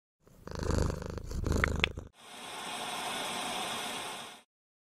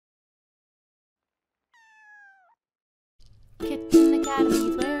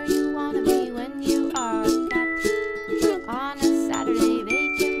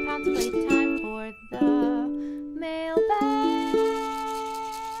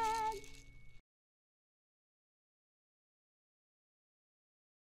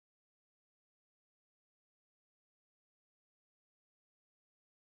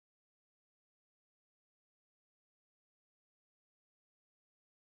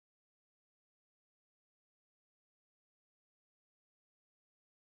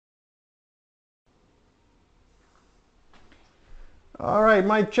All right,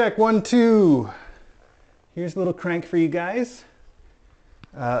 mic check, 1, 2. Here's a little crank for you guys.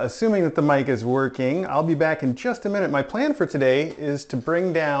 Assuming that the mic is working, I'll be back in just a minute. My plan for today is to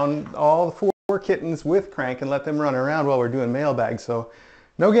bring down all the four kittens with Crank and let them run around while we're doing Mailbag. So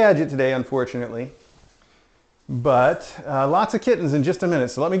no Gadget today, unfortunately. But lots of kittens in just a minute.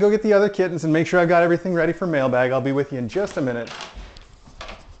 So let me go get the other kittens and make sure I've got everything ready for Mailbag. I'll be with you in just a minute.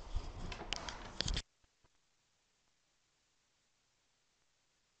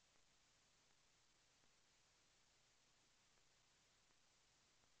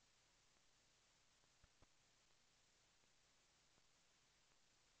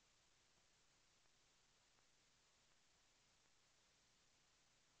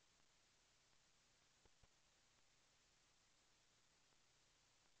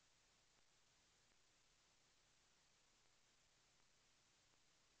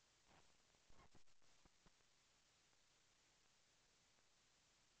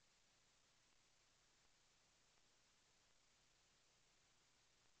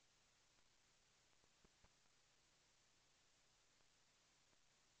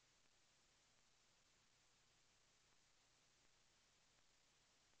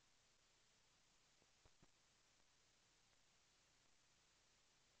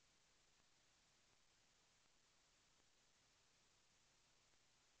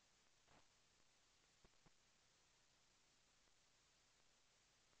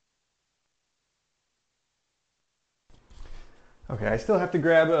 Okay, I still have to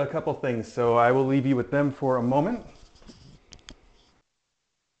grab a couple things, so I will leave you with them for a moment.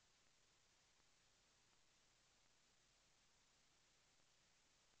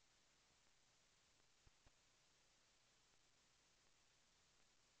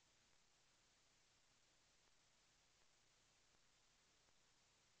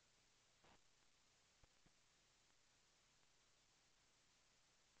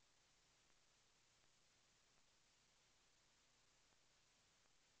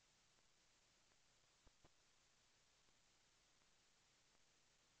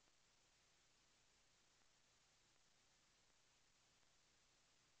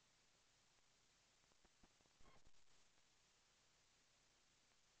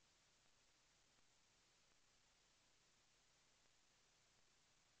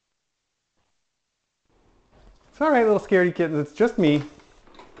 It's all right, little scaredy kittens. It's just me.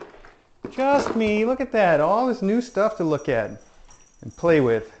 Just me. Look at that. All this new stuff to look at and play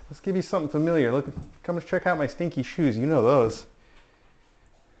with. Let's give you something familiar. Look, come and check out my stinky shoes. You know those.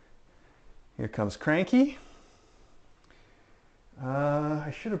 Here comes Cranky.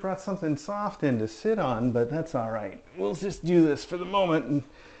 I should have brought something soft in to sit on, but that's all right. We'll just do this for the moment. And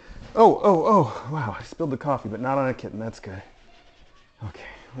oh, wow, I spilled the coffee, but not on a kitten. That's good. Okay,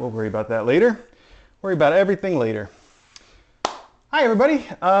 we'll worry about that later. Worry about everything later. Hi, everybody.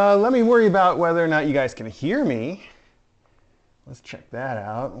 Let me worry about whether or not you guys can hear me. Let's check that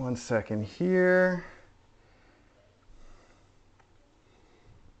out. 1 second here.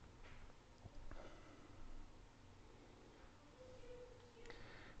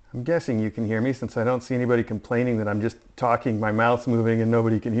 I'm guessing you can hear me since I don't see anybody complaining that I'm just talking, my mouth's moving and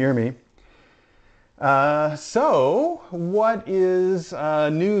nobody can hear me. So what is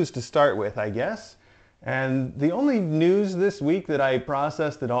news to start with, I guess? And the only news this week that I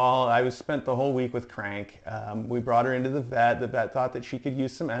processed at all, I spent the whole week with Crank. We brought her into the vet. The vet thought that she could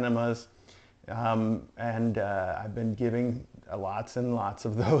use some enemas. I've been giving lots and lots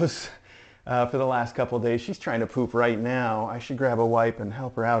of those for the last couple of days. She's trying to poop right now. I should grab a wipe and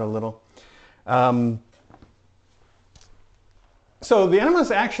help her out a little. So the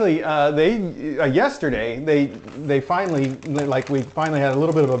enemas actually, yesterday, they finally, we finally had a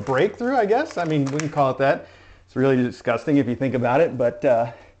little bit of a breakthrough, I guess. I mean, we can call it that. It's really disgusting if you think about it, but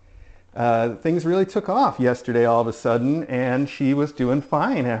things really took off yesterday all of a sudden, and she was doing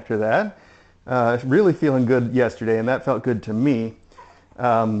fine after that. Really feeling good yesterday, and that felt good to me.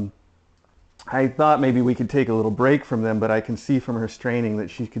 I thought maybe we could take a little break from them, but I can see from her straining that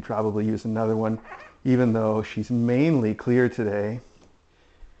she could probably use another one, even though she's mainly clear today.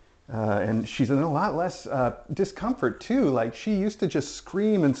 And she's in a lot less discomfort too. Like, she used to just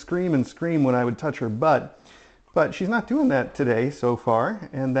scream and scream and scream when I would touch her butt, but she's not doing that today so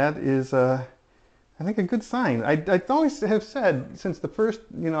far, and that is, I think, a good sign. I always have said since the first,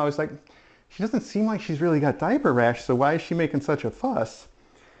 I was like, she doesn't seem like she's really got diaper rash, so why is she making such a fuss?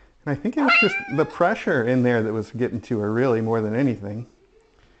 And I think it was just the pressure in there that was getting to her, really, more than anything.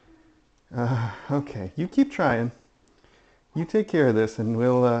 Okay, you keep trying. You take care of this, and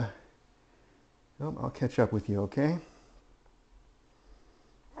I'll catch up with you, okay?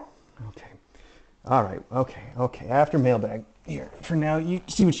 Okay. All right, okay. After Mailbag. here, for now, you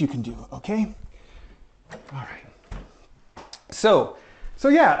see what you can do, okay? All right. So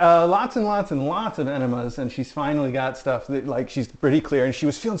yeah, lots and lots and lots of enemas, and she's finally got stuff that, like, she's pretty clear, and she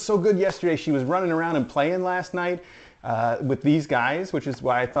was feeling so good yesterday. She was running around and playing last night with these guys, which is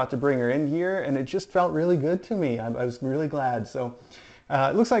why I thought to bring her in here, and it just felt really good to me. I was really glad. So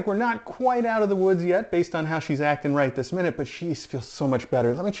it looks like we're not quite out of the woods yet based on how she's acting right this minute, but she feels so much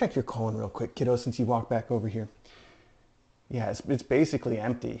better. Let me check your colon real quick, kiddo, since you walked back over here. Yeah, it's basically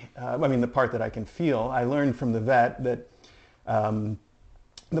empty. I mean, the part that I can feel. I learned from the vet that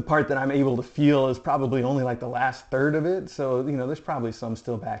the part that I'm able to feel is probably only like the last third of it. So, you know, there's probably some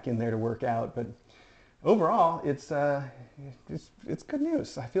still back in there to work out. But overall, it's good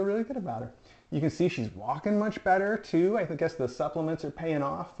news. I feel really good about her. You can see she's walking much better too. I guess the supplements are paying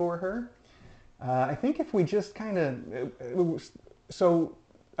off for her. I think if we just kind of,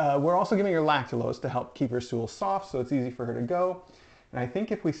 we're also giving her lactulose to help keep her stool soft so it's easy for her to go. And I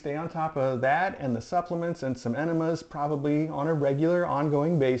think if we stay on top of that and the supplements and some enemas, probably on a regular,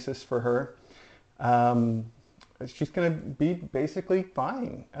 ongoing basis for her, she's going to be basically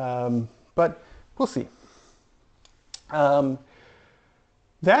fine. But we'll see.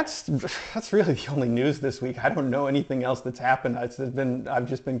 That's really the only news this week. I don't know anything else that's happened. I've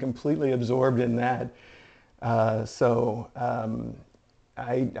just been completely absorbed in that.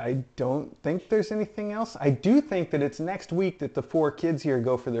 I don't think there's anything else. I do think that it's next week that the 4 kids here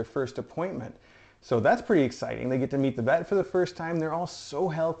go for their first appointment. So that's pretty exciting. They get to meet the vet for the first time. They're all so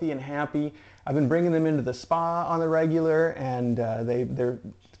healthy and happy. I've been bringing them into the spa on the regular, and they're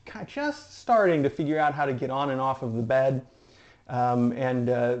just starting to figure out how to get on and off of the bed and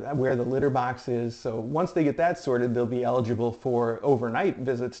where the litter box is. So once they get that sorted, they'll be eligible for overnight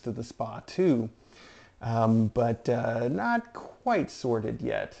visits to the spa too. But not quite sorted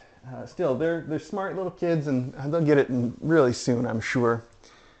yet. Still, they're smart little kids, and they'll get it really soon, I'm sure.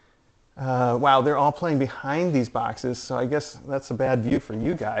 Wow, they're all playing behind these boxes, so I guess that's a bad view for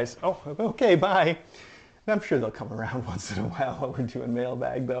you guys. Oh, okay, bye. I'm sure they'll come around once in a while we're doing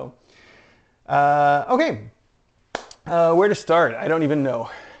mailbag, though. Okay, where to start? I don't even know.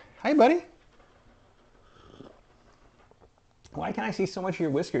 Hi, buddy. Why can I see so much of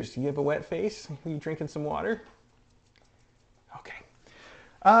your whiskers? Do you have a wet face? Are you drinking some water? Okay.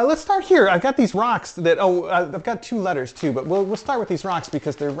 Let's start here. I've got these rocks that, I've got 2 letters too, but we'll start with these rocks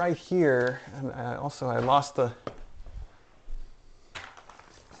because they're right here. And also, I lost the...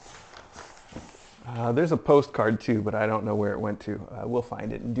 there's a postcard too, but I don't know where it went to. We'll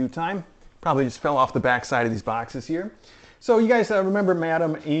find it in due time. Probably just fell off the back side of these boxes here. So you guys remember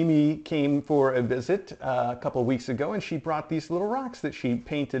Madam Amy came for a visit a couple of weeks ago, and she brought these little rocks that she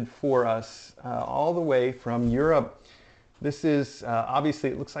painted for us all the way from Europe. This is, obviously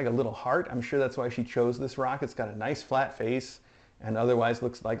it looks like a little heart. I'm sure that's why she chose this rock. It's got a nice flat face and otherwise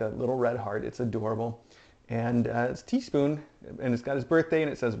looks like a little red heart. It's adorable. And it's Teaspoon, and it's got his birthday,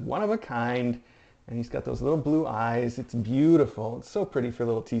 and it says one of a kind, and he's got those little blue eyes. It's beautiful. It's so pretty for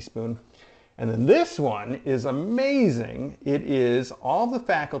little Teaspoon. And then this one is amazing. It is all the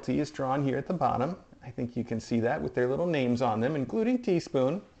faculty is drawn here at the bottom. I think you can see that with their little names on them, including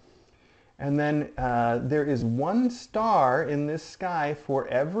Teaspoon. And then there is 1 star in this sky for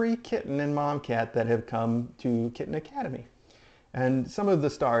every kitten and mom cat that have come to Kitten Academy. And some of the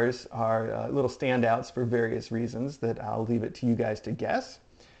stars are little standouts for various reasons that I'll leave it to you guys to guess.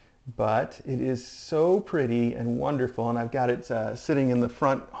 But it is so pretty and wonderful, and I've got it sitting in the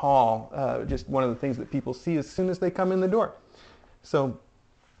front hall, just one of the things that people see as soon as they come in the door. So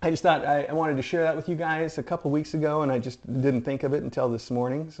I just thought I wanted to share that with you guys a couple weeks ago, and I just didn't think of it until this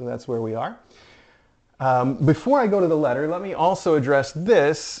morning, so that's where we are. Before I go to the letter, let me also address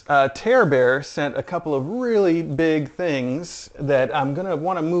this. Tear Bear sent a couple of really big things that I'm going to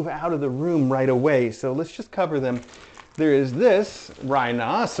want to move out of the room right away, so let's just cover them. There is this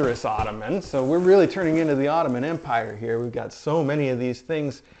rhinoceros ottoman, so we're really turning into the Ottoman Empire here. We've got so many of these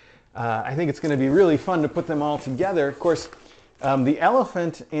things. I think it's going to be really fun to put them all together. Of course, the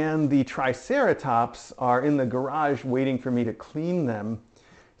elephant and the triceratops are in the garage waiting for me to clean them.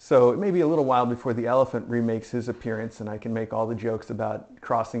 So it may be a little while before the elephant remakes his appearance and I can make all the jokes about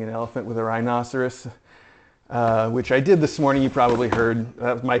crossing an elephant with a rhinoceros, which I did this morning. You probably heard.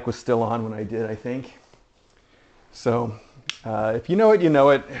 That mic was still on when I did, I think. So if you know it, you know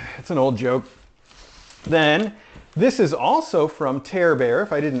it. It's an old joke. Then this is also from Tear Bear,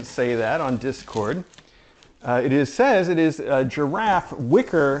 if I didn't say that on Discord. It says it is a giraffe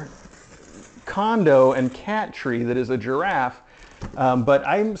wicker condo and cat tree that is a giraffe. But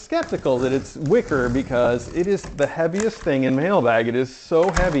I'm skeptical that it's wicker because it is the heaviest thing in Mailbag. It is so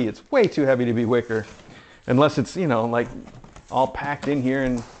heavy. It's way too heavy to be wicker. Unless it's, you know, like all packed in here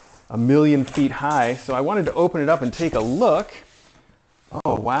and a million feet high. So I wanted to open it up and take a look.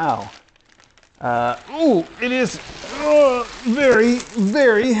 Oh, wow. Oh, it is very,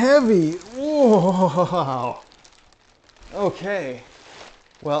 very heavy. Wow. Okay.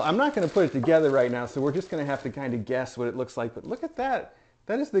 Well, I'm not going to put it together right now, so we're just going to have to kind of guess what it looks like. But look at that.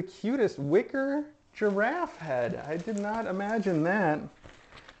 That is the cutest wicker giraffe head. I did not imagine that.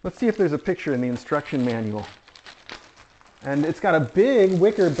 Let's see if there's a picture in the instruction manual. And it's got a big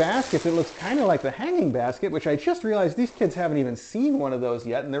wicker basket that looks kind of like the hanging basket, which I just realized these kids haven't even seen one of those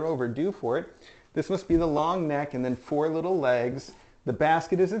yet, and they're overdue for it. This must be the long neck and then 4 little legs. The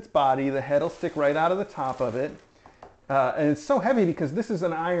basket is its body. The head will stick right out of the top of it. And it's so heavy because this is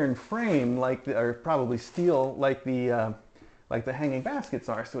an iron frame, or probably steel, like the hanging baskets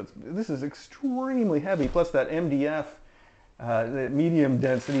are. So this is extremely heavy. Plus that MDF, the medium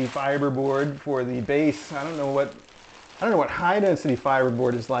density fiberboard for the base. I don't know what high density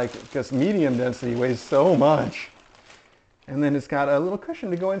fiberboard is like, because medium density weighs so much. And then it's got a little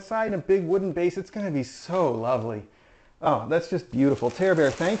cushion to go inside and a big wooden base. It's going to be so lovely. Oh, that's just beautiful. Terra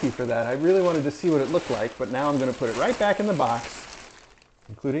Bear, thank you for that. I really wanted to see what it looked like, but now I'm going to put it right back in the box,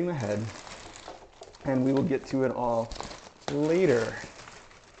 including the head, and we will get to it all later.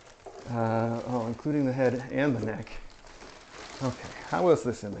 Including the head and the neck. Okay, how was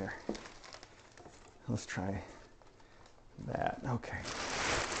this in there? Let's try that. Okay.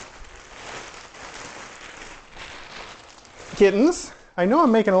 Kittens, I know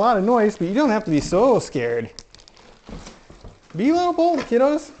I'm making a lot of noise, but you don't have to be so scared. Be a little bold,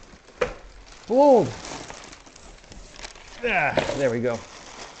 kiddos. Bold. There we go.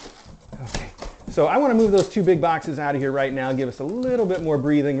 Okay. So I want to move those 2 big boxes out of here right now, give us a little bit more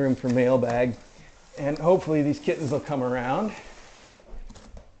breathing room for Mailbag. And hopefully these kittens will come around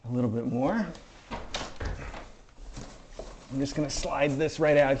a little bit more. I'm just going to slide this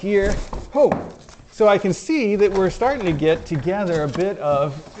right out here. Oh, so I can see that we're starting to get together a bit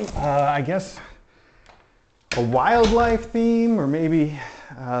of, I guess, a wildlife theme, or maybe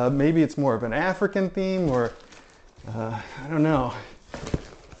it's more of an African theme, or I don't know.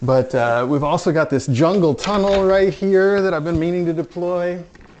 But we've also got this jungle tunnel right here that I've been meaning to deploy.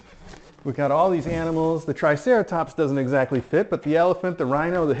 We've got all these animals. The Triceratops doesn't exactly fit, but the elephant, the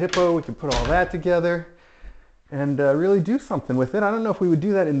rhino, the hippo, we can put all that together and really do something with it. I don't know if we would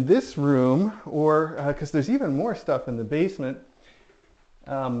do that in this room, or because there's even more stuff in the basement.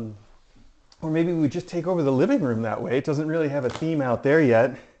 Or maybe we would just take over the living room that way. It doesn't really have a theme out there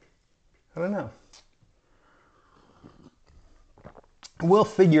yet. I don't know. We'll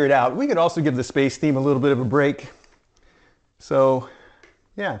figure it out. We could also give the space theme a little bit of a break. So,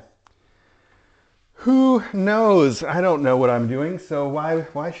 yeah. Who knows? I don't know what I'm doing, so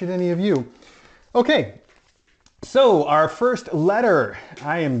why should any of you? Okay, so our first letter.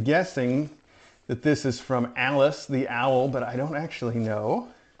 I am guessing that this is from Alice the owl, but I don't actually know.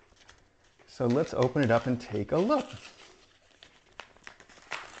 So let's open it up and take a look.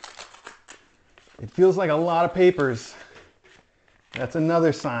 It feels like a lot of papers. That's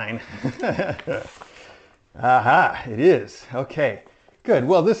another sign. Aha, it is. Okay, good.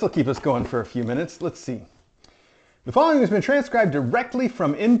 Well, this will keep us going for a few minutes. Let's see. The following has been transcribed directly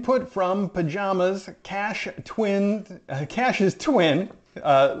from input from Pajama's Cash's twin,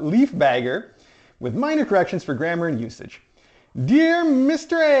 Leaf Bagger, with minor corrections for grammar and usage. Dear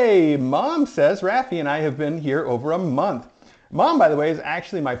Mr. A, Mom says Raffi and I have been here over a month. Mom, by the way, is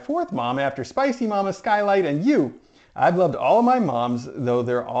actually my 4th mom after Spicy Mama, Skylight, and you. I've loved all of my moms, though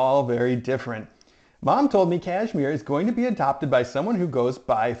they're all very different. Mom told me Kashmir is going to be adopted by someone who goes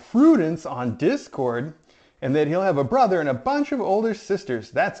by Frudence on Discord, and that he'll have a brother and a bunch of older sisters.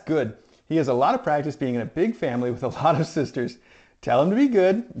 That's good. He has a lot of practice being in a big family with a lot of sisters. Tell him to be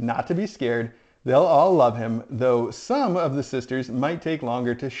good, not to be scared. They'll all love him, though some of the sisters might take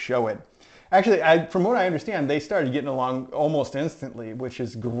longer to show it. Actually, from what I understand, they started getting along almost instantly, which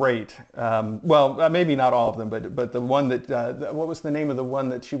is great. Well, maybe not all of them, but the one that, what was the name of the one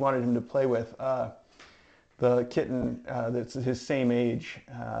that she wanted him to play with? The kitten that's his same age.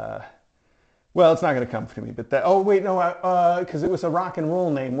 Well, it's not going to come to me, but that, oh wait, no, because it was a rock and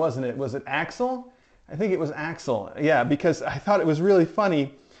roll name, wasn't it? Was it Axel? I think it was Axel. Yeah, because I thought it was really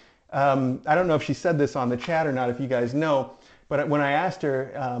funny. I don't know if she said this on the chat or not, if you guys know, but when I asked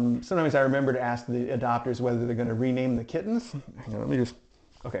her, sometimes I remember to ask the adopters whether they're going to rename the kittens. Hang on, let me just,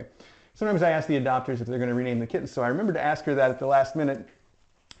 okay. Sometimes I ask the adopters if they're going to rename the kittens, so I remember to ask her that at the last minute.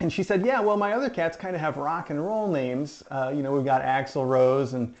 And she said, yeah, well, my other cats kind of have rock and roll names. You know, we've got Axl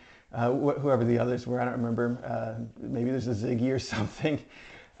Rose and whoever the others were, I don't remember. Maybe there's a Ziggy or something.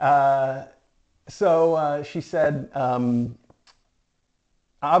 So she said,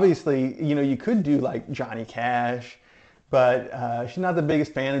 Obviously, you could do like Johnny Cash, but she's not the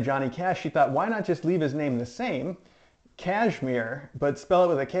biggest fan of Johnny Cash. She thought, why not just leave his name the same, Cashmere, but spell it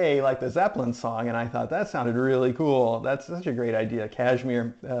with a K like the Zeppelin song? And I thought that sounded really cool. That's such a great idea.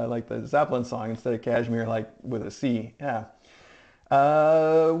 Cashmere, like the Zeppelin song, instead of Cashmere like with a C. Yeah.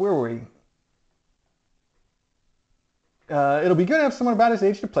 Where were we? It'll be good to have someone about his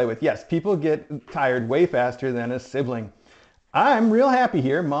age to play with. Yes, people get tired way faster than a sibling. I'm real happy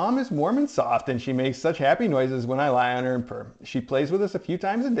here. Mom is warm and soft, and she makes such happy noises when I lie on her and purr. She plays with us a few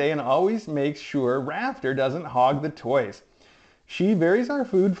times a day and always makes sure Rafter doesn't hog the toys. She varies our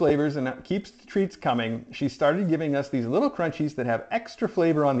food flavors and keeps the treats coming. She started giving us these little crunchies that have extra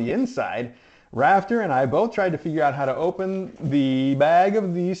flavor on the inside. Rafter and I both tried to figure out how to open the bag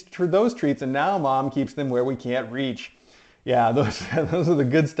of those treats, and now Mom keeps them where we can't reach. Yeah, those are the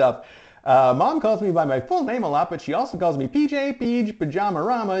good stuff. Mom calls me by my full name a lot, but she also calls me PJ, Peach, Pajama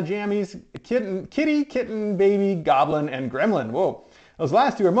Rama, Jammies, Kitty, Kitten, Baby, Goblin, and Gremlin. Whoa. Those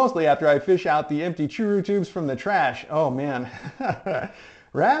last two are mostly after I fish out the empty churu tubes from the trash. Oh man.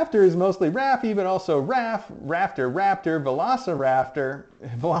 Rafter is mostly Raffy, but also Rafter,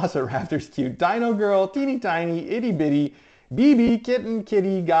 Velociraptor's cute, Dino Girl, Teeny Tiny, Itty Bitty, BB, Kitten,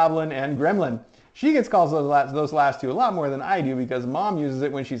 Kitty, Goblin, and Gremlin. She gets calls those last two a lot more than I do because Mom uses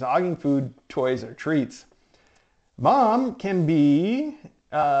it when she's hogging food, toys, or treats. Mom can be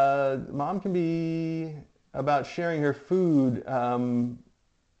about sharing her food.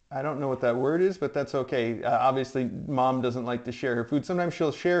 I don't know what that word is, but that's okay. Obviously, Mom doesn't like to share her food. Sometimes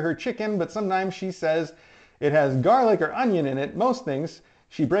she'll share her chicken, but sometimes she says it has garlic or onion in it. Most things,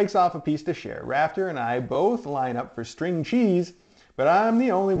 she breaks off a piece to share. Rafter and I both line up for string cheese, but I'm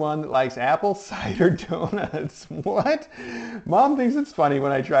the only one that likes apple cider donuts. What? Mom thinks it's funny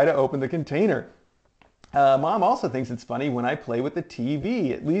when I try to open the container. Mom also thinks it's funny when I play with the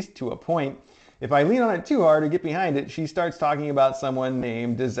TV, at least to a point. If I lean on it too hard or get behind it, she starts talking about someone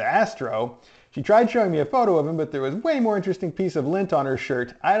named Disastro. She tried showing me a photo of him, but there was a way more interesting piece of lint on her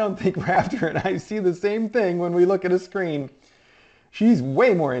shirt. I don't think Rafter and I see the same thing when we look at a screen. She's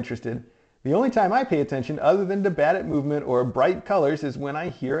way more interested. The only time I pay attention other than to bad at movement or bright colors is when I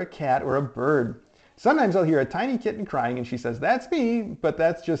hear a cat or a bird. Sometimes I'll hear a tiny kitten crying and she says, "That's me," but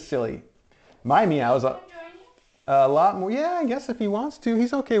that's just silly. My meows a lot more. Yeah, I guess if he wants to.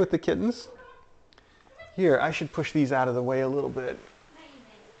 He's okay with the kittens. Here, I should push these out of the way a little bit.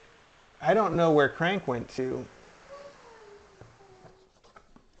 I don't know where Crank went to.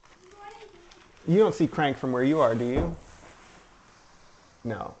 You don't see Crank from where you are, do you?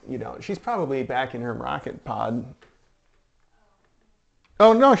 No, you don't. She's probably back in her rocket pod.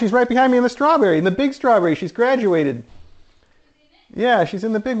 Oh no, she's right behind me in the big strawberry. She's graduated. Yeah, she's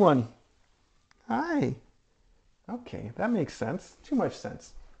in the big one. Hi. Okay, that makes sense. Too much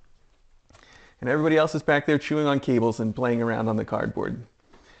sense. And everybody else is back there chewing on cables and playing around on the cardboard.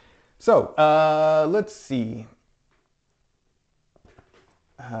 So, let's see.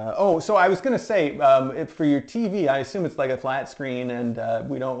 So I was going to say, for your TV, I assume it's like a flat screen and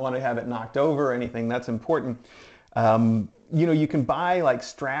we don't want to have it knocked over or anything. That's important. You can buy like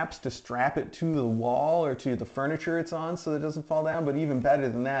straps to strap it to the wall or to the furniture it's on so that it doesn't fall down. But even better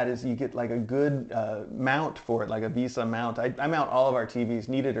than that is you get like a good mount for it, like a Visa mount. I mount all of our TVs,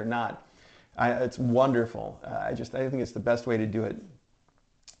 need it or not. It's wonderful. I think it's the best way to do it.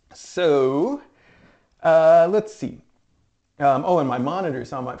 So, let's see. And my monitors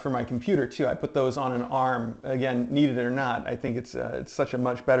for my computer too. I put those on an arm. Again, need it or not. I think it's such a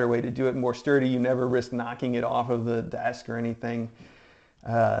much better way to do it. More sturdy. You never risk knocking it off of the desk or anything.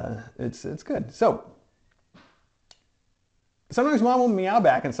 It's good. So, sometimes Mom will meow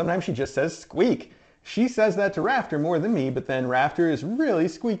back, and sometimes she just says squeak. She says that to Rafter more than me, but then Rafter is really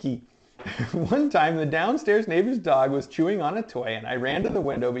squeaky. One time, the downstairs neighbor's dog was chewing on a toy, and I ran to the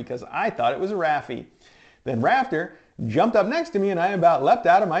window because I thought it was a Raffy. Then Rafter jumped up next to me, and I about leapt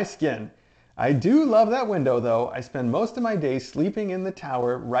out of my skin. I do love that window, though. I spend most of my days sleeping in the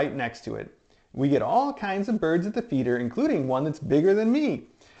tower right next to it. We get all kinds of birds at the feeder, including one that's bigger than me.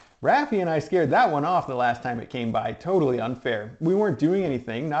 Raffy and I scared that one off the last time it came by. Totally unfair. We weren't doing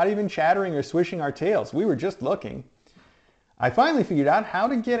anything, not even chattering or swishing our tails. We were just looking. I finally figured out how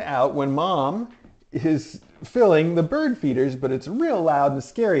to get out when Mom is filling the bird feeders, but it's real loud and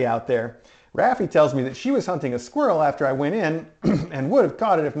scary out there. Raffy tells me that she was hunting a squirrel after I went in and would have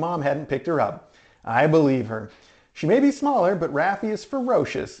caught it if Mom hadn't picked her up. I believe her. She may be smaller, but Raffy is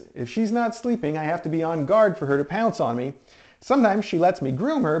ferocious. If she's not sleeping, I have to be on guard for her to pounce on me. Sometimes she lets me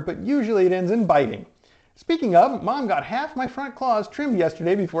groom her, but usually it ends in biting. Speaking of, Mom got half my front claws trimmed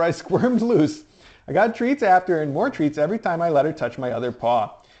yesterday before I squirmed loose. I got treats after and more treats every time I let her touch my other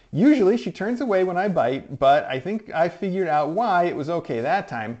paw. Usually she turns away when I bite, but I think I figured out why it was okay that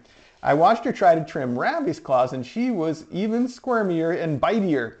time. I watched her try to trim Ravi's claws and she was even squirmier and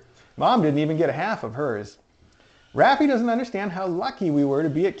bitier. Mom didn't even get a half of hers. Rafi doesn't understand how lucky we were to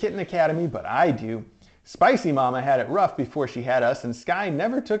be at Kitten Academy, but I do. Spicy Mama had it rough before she had us, and Sky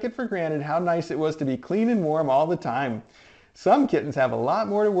never took it for granted how nice it was to be clean and warm all the time. Some kittens have a lot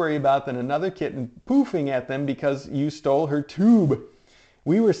more to worry about than another kitten poofing at them because you stole her tube.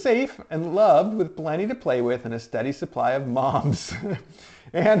 We were safe and loved with plenty to play with and a steady supply of moms.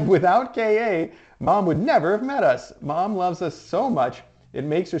 And without KA, Mom would never have met us. Mom loves us so much, it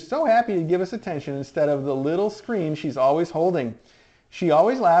makes her so happy to give us attention instead of the little screen she's always holding. She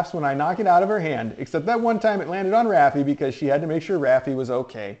always laughs when I knock it out of her hand, except that one time it landed on Rafi because she had to make sure Rafi was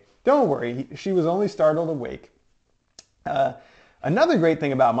okay. Don't worry, she was only startled awake. Another great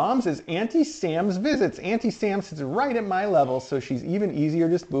thing about moms is Auntie Sam's visits. Auntie Sam sits right at my level, so she's even easier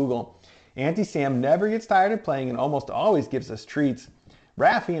to spoogle. Auntie Sam never gets tired of playing and almost always gives us treats.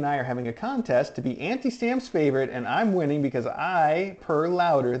 Rafi and I are having a contest to be Auntie Sam's favorite, and I'm winning because I purr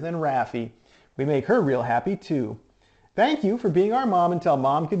louder than Rafi. We make her real happy too. Thank you for being our mom until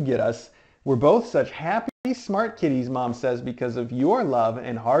Mom could get us. We're both such happy, smart kitties, Mom says, because of your love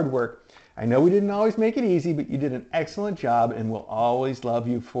and hard work. I know we didn't always make it easy, but you did an excellent job and we'll always love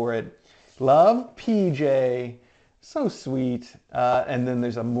you for it. Love, PJ. So sweet. And then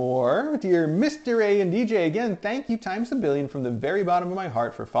there's a more. Dear Mr. A and DJ, again, thank you times a billion from the very bottom of my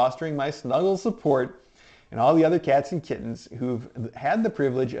heart for fostering my snuggle support and all the other cats and kittens who've had the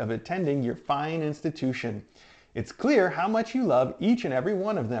privilege of attending your fine institution. It's clear how much you love each and every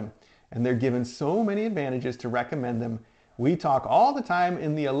one of them, and they're given so many advantages to recommend them. We talk all the time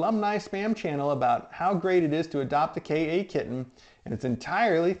in the alumni spam channel about how great it is to adopt a KA kitten, and it's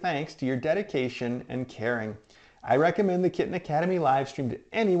entirely thanks to your dedication and caring. I recommend the Kitten Academy live stream to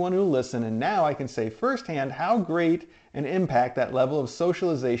anyone who'll listen, and now I can say firsthand how great an impact that level of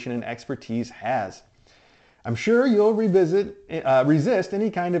socialization and expertise has. I'm sure you'll resist any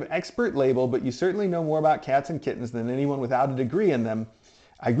kind of expert label, but you certainly know more about cats and kittens than anyone without a degree in them.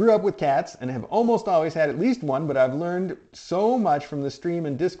 I grew up with cats and have almost always had at least one, but I've learned so much from the stream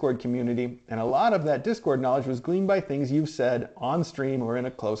and Discord community, and a lot of that Discord knowledge was gleaned by things you've said on stream or in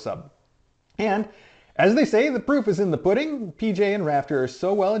a close-up. And as they say, the proof is in the pudding. PJ and Rafter are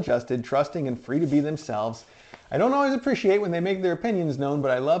so well adjusted, trusting, and free to be themselves. I don't always appreciate when they make their opinions known,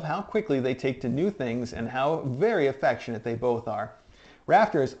 but I love how quickly they take to new things and how very affectionate they both are.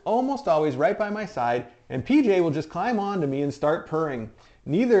 Rafter is almost always right by my side, and PJ will just climb onto me and start purring.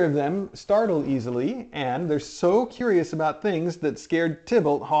 Neither of them startle easily, and they're so curious about things that scared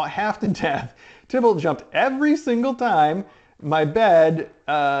Tybalt half to death. Tybalt jumped every single time my bed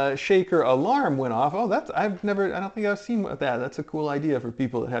shaker alarm went off. Oh, I don't think I've seen that. That's a cool idea for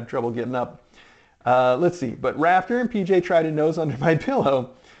people that have trouble getting up. Let's see, but Rafter and PJ tried to nose under my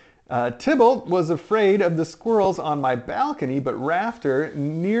pillow. Tybalt was afraid of the squirrels on my balcony, but Rafter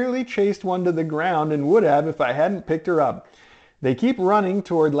nearly chased one to the ground and would have if I hadn't picked her up. They keep running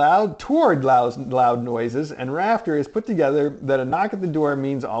toward loud noises, and Rafter is put together that a knock at the door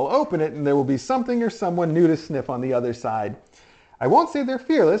means I'll open it and there will be something or someone new to sniff on the other side. I won't say they're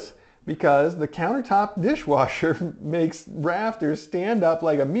fearless, because the countertop dishwasher makes Rafter stand up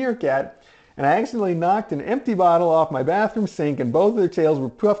like a meerkat, and I accidentally knocked an empty bottle off my bathroom sink, and both their tails were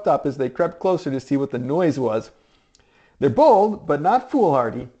puffed up as they crept closer to see what the noise was. They're bold, but not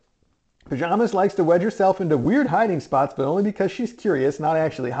foolhardy. Pajamas likes to wedge herself into weird hiding spots, but only because she's curious, not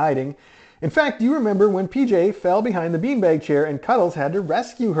actually hiding. In fact, do you remember when PJ fell behind the beanbag chair and Cuddles had to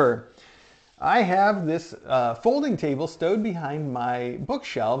rescue her? I have this folding table stowed behind my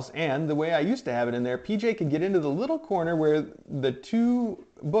bookshelves, and the way I used to have it in there, PJ could get into the little corner where the two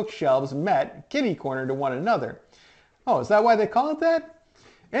bookshelves met, kitty corner to one another. Oh, is that why they call it that?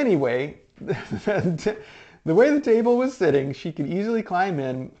 Anyway, the way the table was sitting, she could easily climb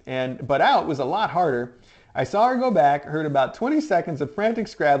in, but out was a lot harder. I saw her go back, heard about 20 seconds of frantic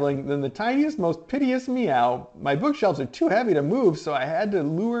scrabbling, then the tiniest, most piteous meow. My bookshelves are too heavy to move, so I had to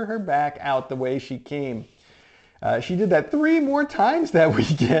lure her back out the way she came. She did that 3 more times that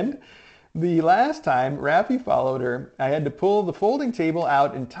weekend. The last time Rafi followed her, I had to pull the folding table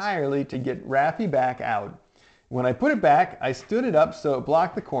out entirely to get Rafi back out. When I put it back, I stood it up so it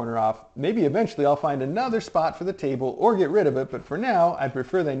blocked the corner off. Maybe eventually I'll find another spot for the table or get rid of it, but for now, I'd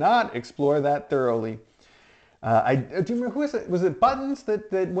prefer they not explore that thoroughly. Do you remember, was it Buttons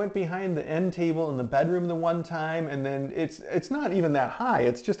that went behind the end table in the bedroom the one time, and then it's not even that high.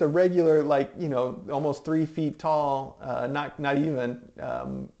 It's just a regular, like, almost 3 feet tall, not even,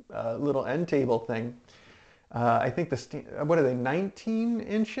 little end table thing. I think what are they, 19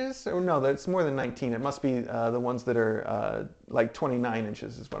 inches? Or no, that's more than 19. It must be the ones that are like 29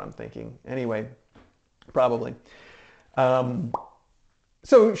 inches is what I'm thinking. Anyway, probably.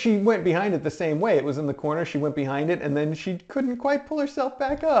 So she went behind it the same way. It was in the corner. She went behind it, and then she couldn't quite pull herself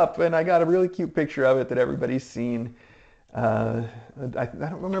back up. And I got a really cute picture of it that everybody's seen. I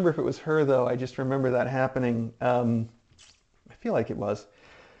don't remember if it was her, though. I just remember that happening. I feel like it was.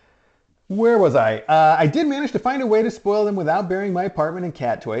 Where was I? I did manage to find a way to spoil them without burying my apartment in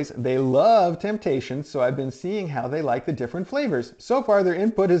cat toys. They love Temptations, so I've been seeing how they like the different flavors. So far, their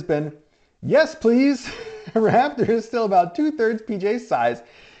input has been, yes, please. Raptor is still about 2/3 PJ's size.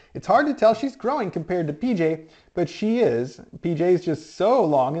 It's hard to tell she's growing compared to PJ, but she is. PJ's just so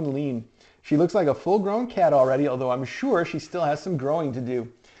long and lean. She looks like a full-grown cat already, although I'm sure she still has some growing to do.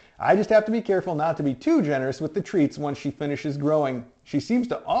 I just have to be careful not to be too generous with the treats once she finishes growing. She seems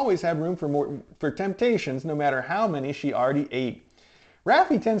to always have room for Temptations, no matter how many she already ate.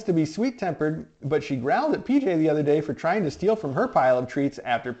 Raffy tends to be sweet-tempered, but she growled at PJ the other day for trying to steal from her pile of treats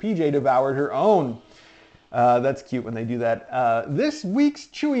after PJ devoured her own. That's cute when they do that. This week's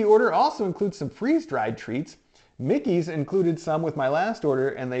Chewy order also includes some freeze-dried treats. Mickey's included some with my last order,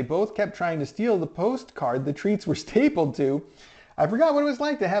 and they both kept trying to steal the Postcard the treats were stapled to. I forgot what it was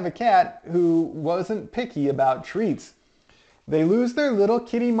like to have a cat who wasn't picky about treats. They lose their little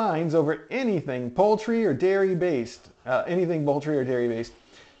kitty minds over anything poultry or dairy-based.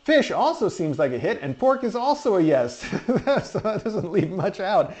 Fish also seems like a hit, and pork is also a yes. So that doesn't leave much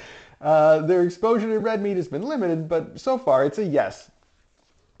out. Their exposure to red meat has been limited, but so far it's a yes.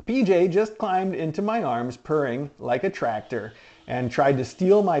 PJ just climbed into my arms, purring like a tractor, and tried to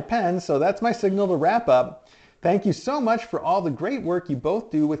steal my pen, so that's my signal to wrap up. Thank you so much for all the great work you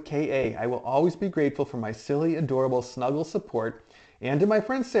both do with KA. I will always be grateful for my silly, adorable snuggle support, and to my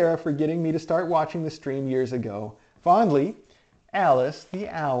friend Sarah for getting me to start watching the stream years ago. Fondly, Alice the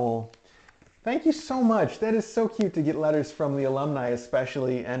Owl. Thank you so much. That is so cute to get letters from the alumni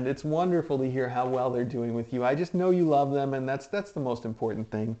especially, and it's wonderful to hear how well they're doing with you. I just know you love them, and that's the most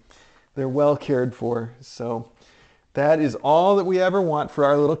important thing. They're well cared for, so that is all that we ever want for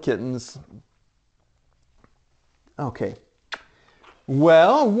our little kittens. Okay.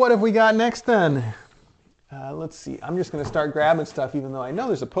 Well, what have we got next then? Let's see. I'm just going to start grabbing stuff, even though I know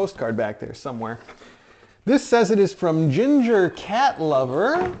there's a postcard back there somewhere. This says it is from Ginger Cat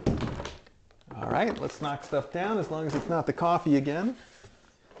Lover. All right, let's knock stuff down as long as it's not the coffee again.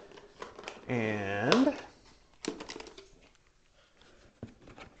 And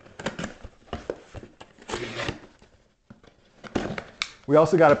we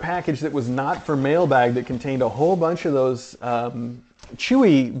also got a package that was not for Mailbag that contained a whole bunch of those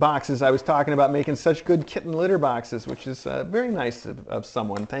Chewy boxes I was talking about, making such good kitten litter boxes, which is very nice of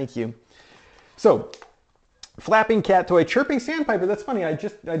someone. Thank you. So, flapping cat toy, chirping sandpiper. That's funny. I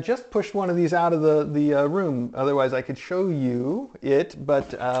just pushed one of these out of the room. Otherwise, I could show you it.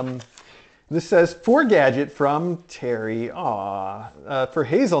 But this says for Gadget from Terry. Aw, for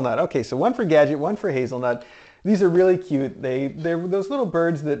Hazelnut. Okay, so one for Gadget, one for Hazelnut. These are really cute. They're those little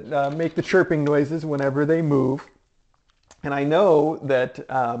birds that make the chirping noises whenever they move. And I know that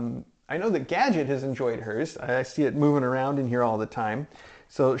Gadget has enjoyed hers. I see it moving around in here all the time.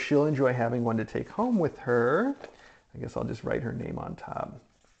 So she'll enjoy having one to take home with her. I guess I'll just write her name on top.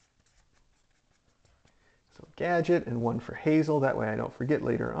 So Gadget and one for Hazel. That way I don't forget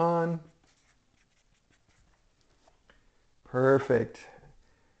later on. Perfect.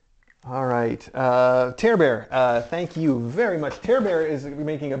 All right. Tear Bear, thank you very much. Tear Bear is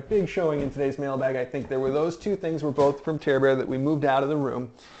making a big showing in today's mailbag. I think there were those two things were both from Tear Bear that we moved out of the room.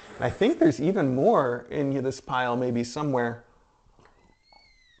 I think there's even more in this pile maybe somewhere.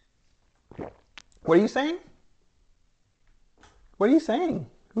 What are you saying? What are you saying?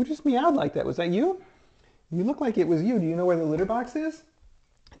 Who just meowed like that? Was that you? You look like it was you. Do you know where the litter box is?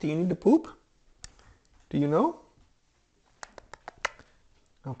 Do you need to poop? Do you know?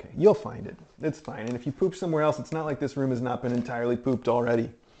 Okay, you'll find it. It's fine. And if you poop somewhere else, it's not like this room has not been entirely pooped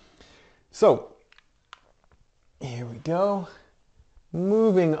already. So, here we go.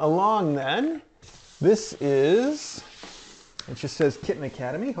 Moving along then. This is... It just says Kitten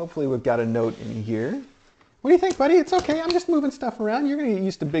Academy. Hopefully we've got a note in here. What do you think, buddy? It's okay. I'm just moving stuff around. You're going to get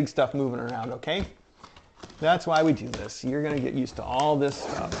used to big stuff moving around, okay? That's why we do this. You're going to get used to all this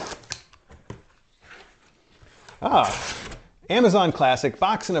stuff. Amazon Classic,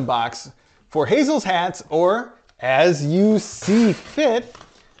 box in a box for Hazel's hats, or as you see fit,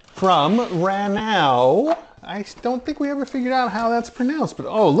 from Ranau. I don't think we ever figured out how that's pronounced, but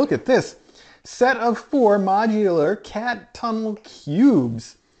oh, look at this. Set of 4 modular cat tunnel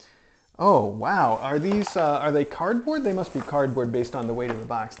cubes. Oh, wow. Are these, are they cardboard? They must be cardboard based on the weight of the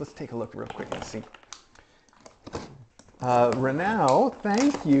box. Let's take a look real quick and see. Renau,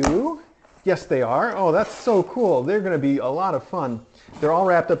 thank you. Yes, they are. Oh, that's so cool. They're going to be a lot of fun. They're all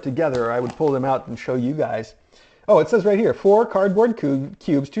wrapped up together. I would pull them out and show you guys. Oh, it says right here, 4 cardboard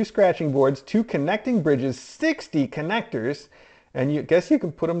cubes, 2 scratching boards, 2 connecting bridges, 60 connectors, and you guess you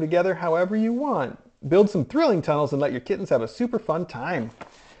can put them together however you want. Build some thrilling tunnels and let your kittens have a super fun time.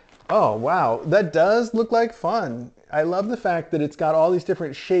 Oh, wow. That does look like fun. I love the fact that it's got all these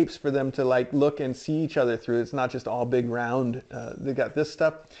different shapes for them to like look and see each other through. It's not just all big round. They got this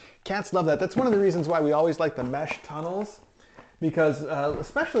stuff. Cats love that. That's one of the reasons why we always like the mesh tunnels, because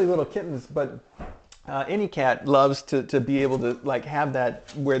especially little kittens, but any cat loves to be able to like have that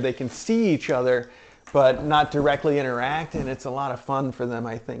where they can see each other but not directly interact, and it's a lot of fun for them,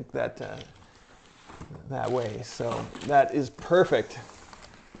 I think, that way. So that is perfect.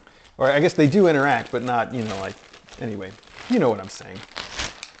 Or I guess they do interact, but not, you know, like, anyway, you know what I'm saying.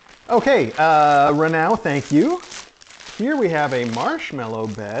 Okay, Renau, thank you. Here we have a marshmallow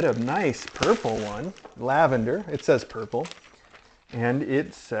bed, a nice purple one, lavender. It says purple. And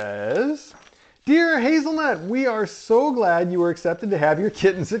it says, Dear Hazelnut, we are so glad you were accepted to have your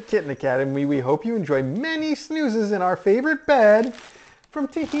kittens at Kitten Academy. We hope you enjoy many snoozes in our favorite bed from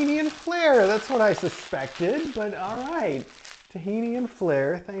Tahini and Flair. That's what I suspected, but all right. Tahini and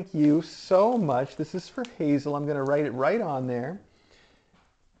Flair, thank you so much. This is for Hazel. I'm going to write it right on there.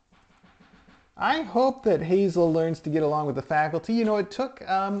 I hope that Hazel learns to get along with the faculty. You know, it took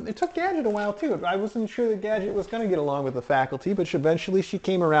Gadget a while too. I wasn't sure that Gadget was going to get along with the faculty, but eventually she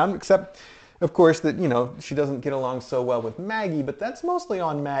came around, except, of course, that, you know, she doesn't get along so well with Maggie, but that's mostly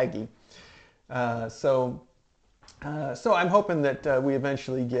on Maggie. So I'm hoping that we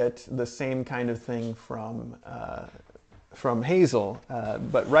eventually get the same kind of thing from Hazel.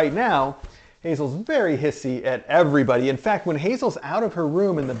 But right now, Hazel's very hissy at everybody. In fact, when Hazel's out of her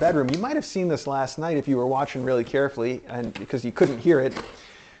room in the bedroom, you might have seen this last night if you were watching really carefully, and because you couldn't hear it,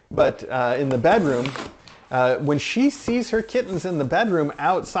 but in the bedroom, when she sees her kittens in the bedroom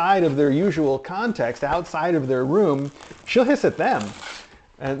outside of their usual context, outside of their room, she'll hiss at them.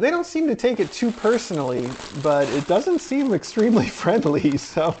 And they don't seem to take it too personally, but it doesn't seem extremely friendly,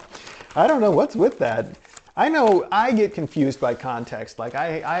 so I don't know what's with that. I know I get confused by context. Like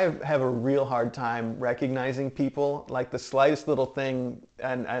I have a real hard time recognizing people, like the slightest little thing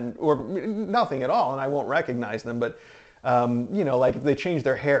or nothing at all, and I won't recognize them. But you know, like if they change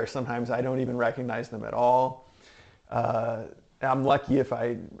their hair, sometimes I don't even recognize them at all. I'm lucky if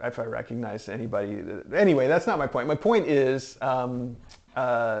I recognize anybody. Anyway, that's not my point. My point is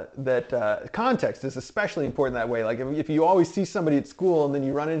that context is especially important that way. Like if you always see somebody at school and then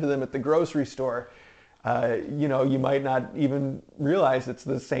you run into them at the grocery store, you know, you might not even realize it's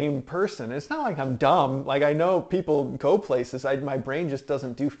the same person. It's not like I'm dumb. Like I know people go places. My brain just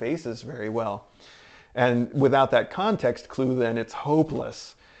doesn't do faces very well. And without that context clue, then it's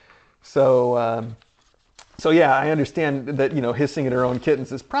hopeless. So, so yeah, I understand that, you know, hissing at her own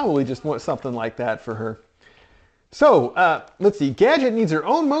kittens is probably just something like that for her. So, let's see. Gadget needs her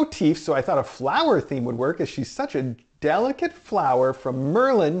own motif, so I thought a flower theme would work, as she's such a delicate flower from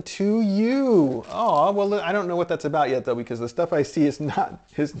Merlin to you. Oh, well, I don't know what that's about yet, though, because the stuff I see is not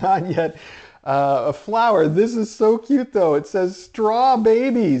yet a flower. This is so cute, though. It says straw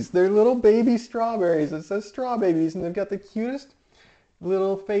babies. They're little baby strawberries. It says straw babies, and they've got the cutest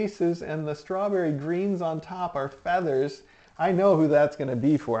little faces, and the strawberry greens on top are feathers. I know who that's going to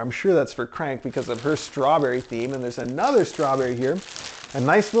be for. I'm sure that's for Crank because of her strawberry theme. And there's another strawberry here, a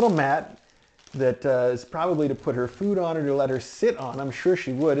nice little mat that is probably to put her food on or to let her sit on. I'm sure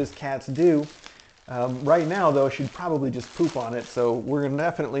she would, as cats do. Right now, though, she'd probably just poop on it, so we're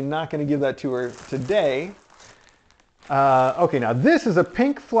definitely not going to give that to her today. Okay, now this is a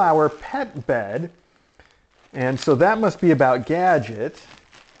pink flower pet bed, and so that must be about Gadget.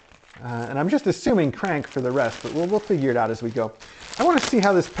 And I'm just assuming Crank for the rest, but we'll figure it out as we go. I want to see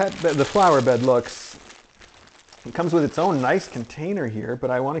how this the flower bed looks. It comes with its own nice container here, but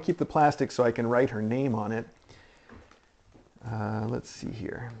I want to keep the plastic so I can write her name on it. Let's see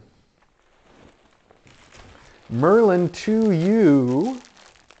here. Merlin to you.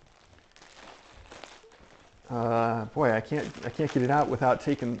 Boy, I can't get it out without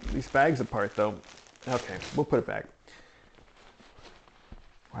taking these bags apart, though. Okay, we'll put it back.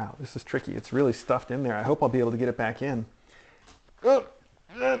 Wow, this is tricky. It's really stuffed in there. I hope I'll be able to get it back in. Oh,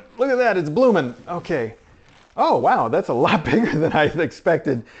 look at that, it's blooming. Okay. Oh, wow, that's a lot bigger than I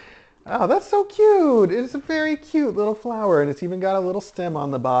expected. Oh, that's so cute. It's a very cute little flower, and it's even got a little stem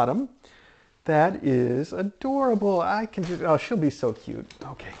on the bottom. That is adorable. I can just, oh, she'll be so cute.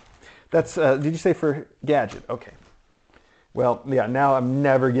 Okay. That's, did you say for Gadget? Okay. Well, yeah, now I'm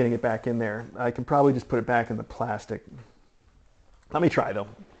never getting it back in there. I can probably just put it back in the plastic. Let me try, though.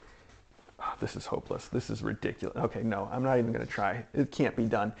 Oh, this is hopeless. This is ridiculous. Okay, no, I'm not even going to try. It can't be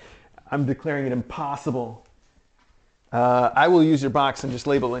done. I'm declaring it impossible. I will use your box and just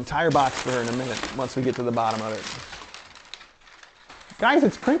label the entire box for her in a minute once we get to the bottom of it. Guys,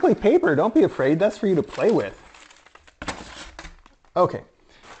 it's crinkly paper. Don't be afraid. That's for you to play with. Okay.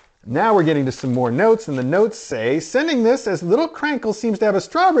 Now we're getting to some more notes, and the notes say, sending this as Little Crankle seems to have a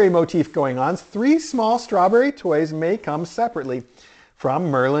strawberry motif going on. 3 small strawberry toys may come separately.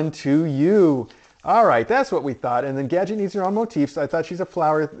 From Merlin to you. All right, that's what we thought. And then Gadget needs her own motifs. I thought she's a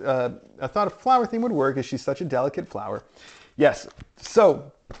flower. I thought a flower theme would work as she's such a delicate flower. Yes,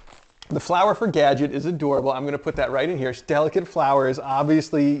 so the flower for Gadget is adorable. I'm going to put that right in here. Delicate flower is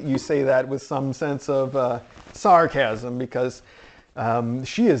obviously, you say that with some sense of sarcasm, because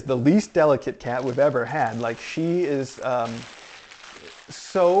she is the least delicate cat we've ever had. Like, she is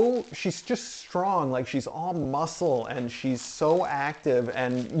she's just strong. Like, she's all muscle and she's so active,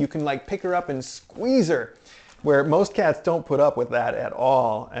 and you can like pick her up and squeeze her, where most cats don't put up with that at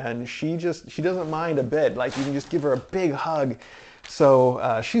all. And she doesn't mind a bit. Like, you can just give her a big hug.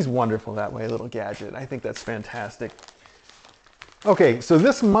 So she's wonderful that way, little Gadget. I think that's fantastic. Okay, so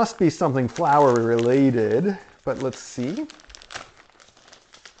this must be something flower related, but let's see.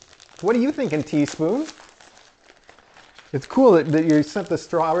 What are you thinking, Teaspoon? It's cool that you sent the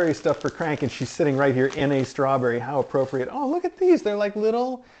strawberry stuff for Crank and she's sitting right here in a strawberry. How appropriate. Oh, look at these. They're like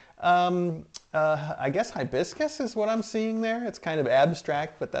little, I guess hibiscus is what I'm seeing there. It's kind of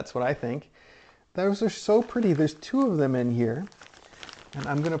abstract, but that's what I think. Those are so pretty. There's 2 of them in here. And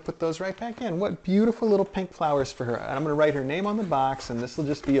I'm going to put those right back in. What beautiful little pink flowers for her. And I'm going to write her name on the box, and this will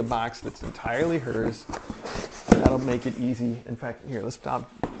just be a box that's entirely hers. And that'll make it easy. In fact, here, let's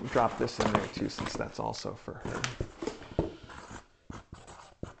drop this in there too, since that's also for her.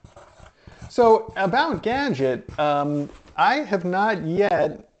 So about Gadget, I have not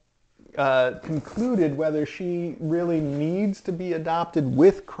yet concluded whether she really needs to be adopted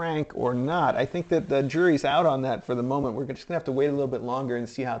with Crank or not. I think that the jury's out on that for the moment. We're just going to have to wait a little bit longer and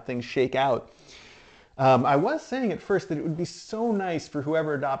see how things shake out. I was saying at first that it would be so nice for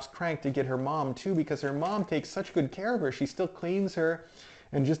whoever adopts Crank to get her mom too, because her mom takes such good care of her. She still cleans her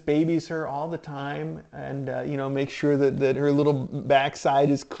and just babies her all the time, and you know, makes sure that her little backside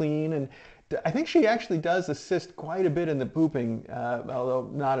is clean. And I think she actually does assist quite a bit in the pooping, although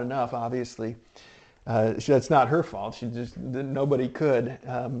not enough, obviously. That's not her fault. Nobody could.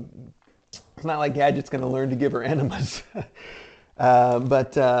 It's not like Gadget's going to learn to give her enemas.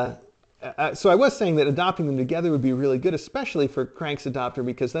 So I was saying that adopting them together would be really good, especially for Crank's adopter,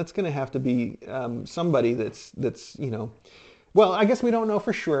 because that's going to have to be somebody that's, you know, well, I guess we don't know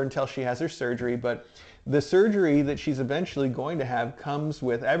for sure until she has her surgery, but the surgery that she's eventually going to have comes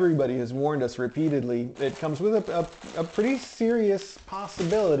with, everybody has warned us repeatedly, it comes with a pretty serious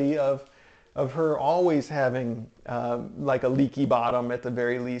possibility of her always having like a leaky bottom at the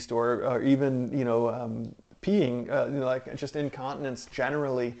very least, or even, you know, peeing, you know, like just incontinence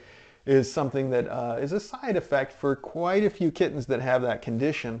generally is something that is a side effect for quite a few kittens that have that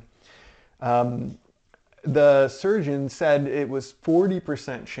condition. The surgeon said it was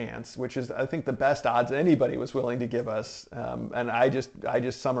 40% chance, which is, I think, the best odds anybody was willing to give us. And I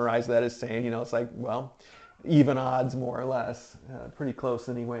just summarized that as saying, you know, it's like, well, even odds more or less, pretty close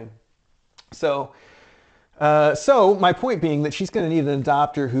anyway. So my point being that she's going to need an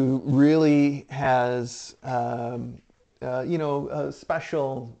adopter who really has, you know, a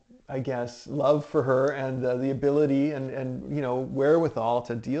special, I guess, love for her and the ability and you know, wherewithal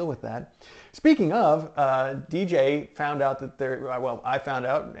to deal with that. Speaking of, DJ found out that I found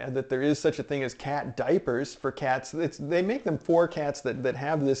out that there is such a thing as cat diapers for cats. They make them for cats that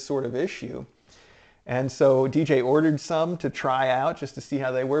have this sort of issue. And so DJ ordered some to try out just to see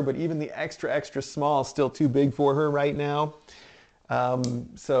how they were, but even the extra small is still too big for her right now.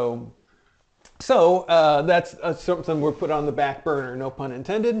 So that's something we're put on the back burner, no pun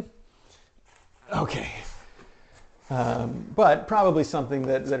intended. Okay. But probably something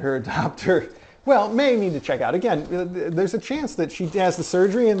that her adopter, well, may need to check out. Again, there's a chance that she has the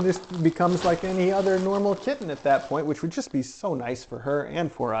surgery and this becomes like any other normal kitten at that point, which would just be so nice for her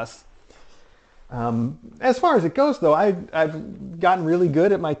and for us. As far as it goes, though, I've gotten really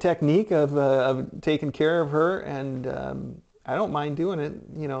good at my technique of taking care of her, and I don't mind doing it,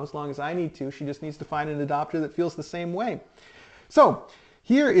 you know, as long as I need to. She just needs to find an adopter that feels the same way. So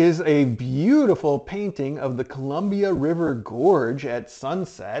here is a beautiful painting of the Columbia River Gorge at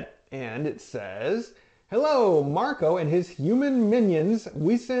sunset, and it says, Hello, Marco and his human minions.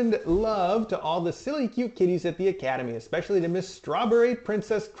 We send love to all the silly cute kitties at the Academy, especially to Miss Strawberry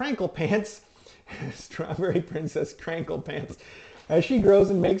Princess Cranklepants. Strawberry Princess Cranklepants. As she grows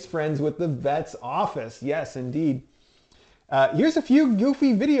and makes friends with the vet's office. Yes, indeed. Here's a few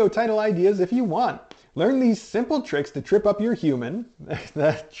goofy video title ideas if you want. Learn these simple tricks to trip up your human.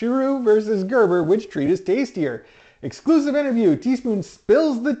 The Churu versus Gerber, which treat is tastier? Exclusive interview, Teaspoon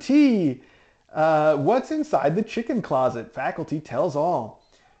spills the tea. What's inside the chicken closet? Faculty tells all.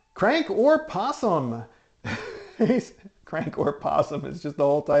 Crank or possum? Crank or possum is just the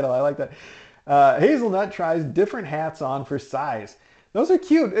whole title. I like that. Hazelnut tries different hats on for size. Those are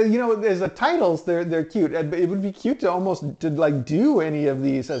cute. You know, as the titles, they're cute. It would be cute to almost like do any of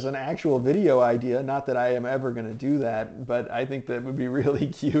these as an actual video idea. Not that I am ever going to do that, but I think that would be really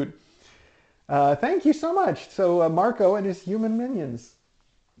cute. Thank you so much. So Marco and his human minions.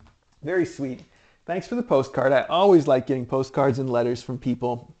 Very sweet. Thanks for the postcard. I always like getting postcards and letters from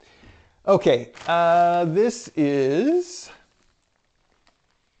people. Okay, this is...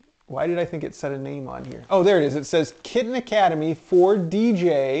 Why did I think it said a name on here? Oh, there it is. It says Kitten Academy for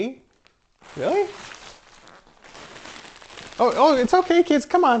DJ. Really? Oh, it's okay, kids.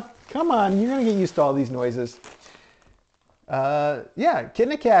 Come on. Come on. You're going to get used to all these noises. Yeah,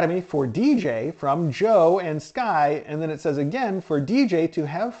 Kitten Academy for DJ from Joe and Sky. And then it says again for DJ to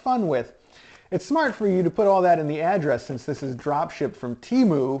have fun with. It's smart for you to put all that in the address since this is drop shipped from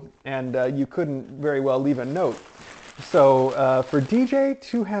Temu and you couldn't very well leave a note. So for DJ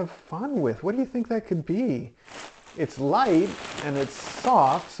to have fun with, what do you think that could be? It's light and it's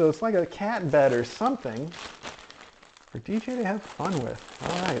soft, so it's like a cat bed or something. For DJ to have fun with.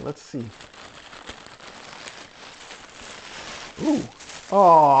 All right, let's see. Ooh.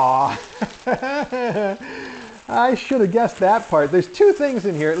 Aw. I should have guessed that part. There's two things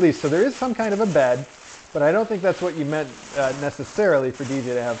in here at least. So there is some kind of a bed, but I don't think that's what you meant necessarily for DJ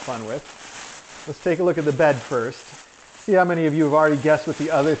to have fun with. Let's take a look at the bed first. See how many of you have already guessed what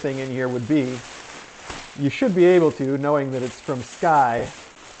the other thing in here would be. You should be able to, knowing that it's from Sky.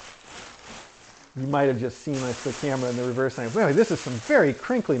 You might have just seen the camera in the reverse angle. Anyway, this is some very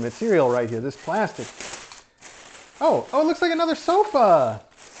crinkly material right here, this plastic. Oh, it looks like another sofa.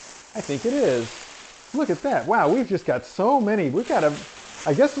 I think it is. Look at that. Wow, we've just got so many.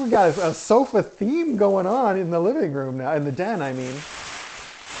 I guess we've got a sofa theme going on in the living room now, in the den, I mean.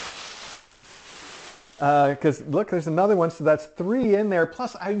 Because look, there's another one, so that's 3 in there.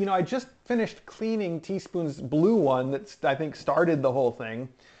 Plus, I just finished cleaning Teaspoon's blue one that I think started the whole thing.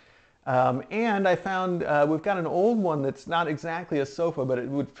 And I found we've got an old one that's not exactly a sofa, but it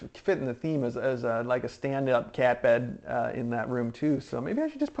would fit in the theme as like a stand-up cat bed in that room too. So maybe I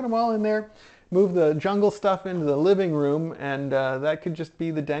should just put them all in there, move the jungle stuff into the living room, and that could just be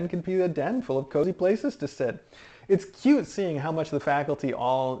the den. Could be a den full of cozy places to sit. It's cute seeing how much the faculty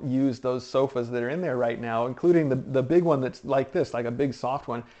all use those sofas that are in there right now, including the big one that's like this, like a big soft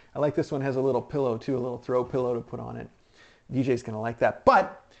one. I like this one has a little pillow too, a little throw pillow to put on it. DJ's gonna like that.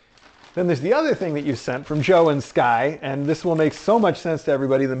 But then there's the other thing that you sent from Joe and Sky, and this will make so much sense to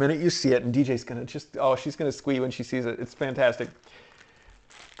everybody the minute you see it, and DJ's gonna she's gonna squee when she sees it. It's fantastic.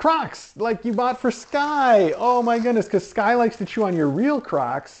 Crocs, like you bought for Sky. Oh my goodness, because Sky likes to chew on your real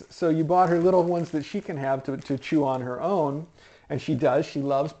Crocs, so you bought her little ones that she can have to chew on her own. And she does. She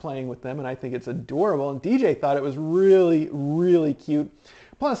loves playing with them, and I think it's adorable. And DJ thought it was really, really cute.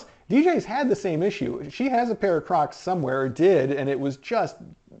 Plus, DJ's had the same issue. She has a pair of Crocs somewhere, or did, and it was just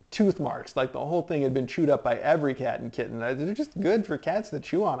tooth marks. Like the whole thing had been chewed up by every cat and kitten. They're just good for cats to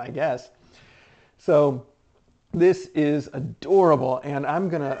chew on, I guess. So this is adorable, and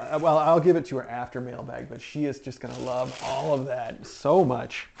I'll give it to her after mailbag, but she is just gonna love all of that so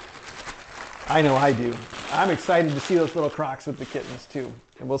much. I know I do. I'm excited to see those little Crocs with the kittens too,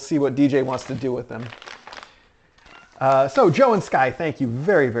 and we'll see what DJ wants to do with them. So Joe and Sky, thank you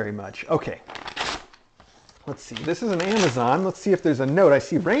very, very much. Okay, let's see. This is an Amazon. Let's see if there's a note. I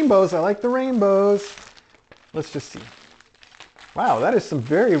see rainbows. I like the rainbows. Let's just see. Wow, that is some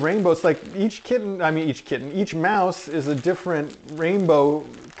very rainbows. Like each mouse is a different rainbow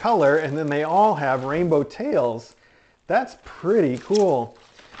color, and then they all have rainbow tails. That's pretty cool.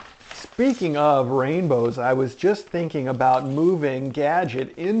 Speaking of rainbows, I was just thinking about moving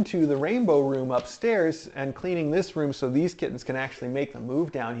Gadget into the rainbow room upstairs and cleaning this room so these kittens can actually make the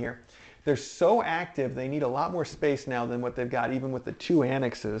move down here. They're so active, they need a lot more space now than what they've got, even with the 2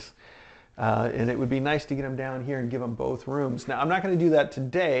 annexes. And it would be nice to get them down here and give them both rooms. Now, I'm not going to do that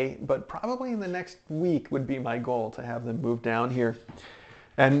today, but probably in the next week would be my goal to have them move down here.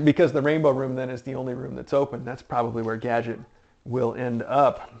 And because the rainbow room then is the only room that's open, that's probably where Gadget will end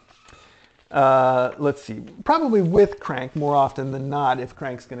up. Let's see, probably with Crank more often than not if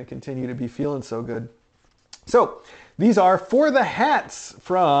Crank's going to continue to be feeling so good. So these are For the Hats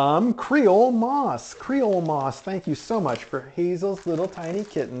from Creole Moss. Creole Moss, thank you so much for Hazel's little tiny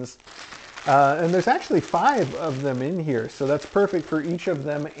kittens. And there's actually 5 of them in here, so that's perfect for each of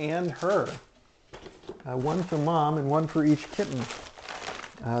them and her. One for mom and one for each kitten.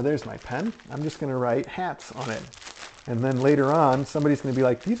 There's my pen. I'm just going to write hats on it. And then later on, somebody's going to be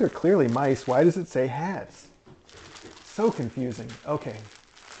like, these are clearly mice. Why does it say hats? So confusing. Okay.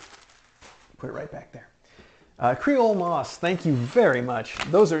 Put it right back there. Creole Moss, thank you very much.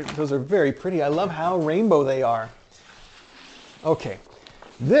 Those are very pretty. I love how rainbow they are. Okay.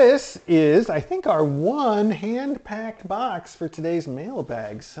 This is, I think, our one hand-packed box for today's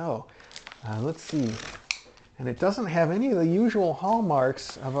mailbag. So let's see. And it doesn't have any of the usual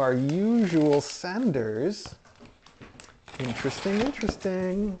hallmarks of our usual senders. Interesting,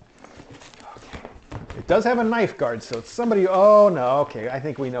 interesting. Okay. It does have a knife guard, so it's somebody, oh no, okay, I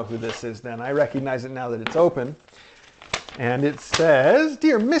think we know who this is then. I recognize it now that it's open. And it says,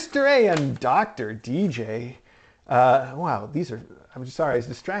 Dear Mr. A and Dr. DJ. Wow, these are, I'm sorry, I was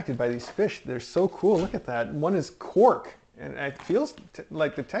distracted by these fish. They're so cool, look at that. One is cork, and it feels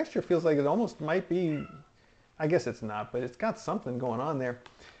like the texture feels like it almost might be, I guess it's not, but it's got something going on there.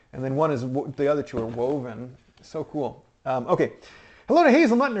 And then one is, the other 2 are woven. So cool. Okay. Hello to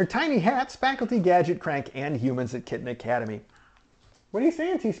Hazelnut and her tiny hats, faculty, Gadget, Crank, and humans at Kitten Academy. What are you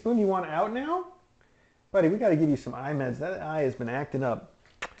saying, Teaspoon? You want out now? Buddy, we got to give you some eye meds. That eye has been acting up.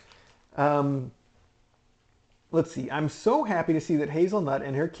 Let's see. I'm so happy to see that Hazelnut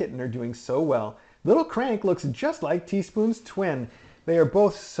and her kitten are doing so well. Little Crank looks just like Teaspoon's twin. They are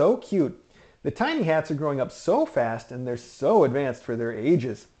both so cute. The tiny hats are growing up so fast, and they're so advanced for their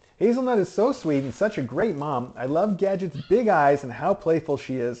ages. Hazelnut is so sweet and such a great mom. I love Gadget's big eyes and how playful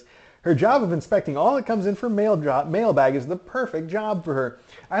she is. Her job of inspecting all that comes in for mailbag is the perfect job for her.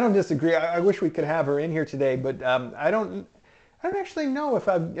 I don't disagree. I wish we could have her in here today, but I don't actually know if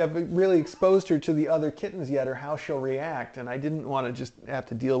I've really exposed her to the other kittens yet or how she'll react, and I didn't want to just have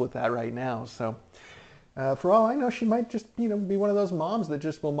to deal with that right now. So for all I know, she might just be one of those moms that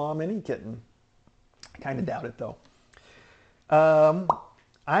just will mom any kitten. I kind of doubt it though.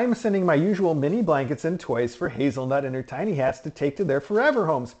 I'm sending my usual mini blankets and toys for Hazelnut and her tiny hats to take to their forever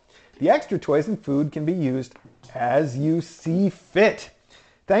homes. The extra toys and food can be used as you see fit.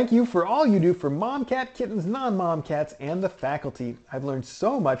 Thank you for all you do for mom cat, kittens, non-mom cats, and the faculty. I've learned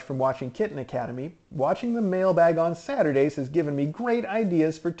so much from watching Kitten Academy. Watching the mailbag on Saturdays has given me great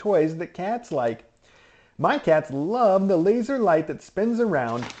ideas for toys that cats like. My cats love the laser light that spins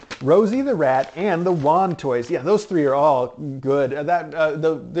around, Rosie the rat, and the wand toys. Yeah, those 3 are all good.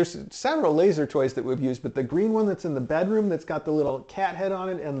 There's several laser toys that we've used, but the green one that's in the bedroom that's got the little cat head on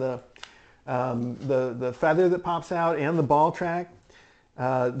it and the feather that pops out and the ball track,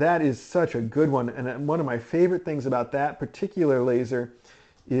 that is such a good one. And one of my favorite things about that particular laser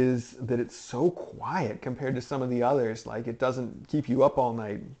is that it's so quiet compared to some of the others. Like, it doesn't keep you up all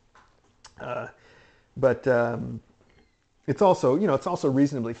night. But it's also, it's also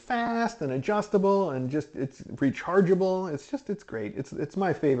reasonably fast and adjustable and just, it's rechargeable. It's great. It's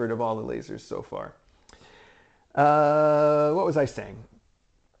my favorite of all the lasers so far. What was I saying?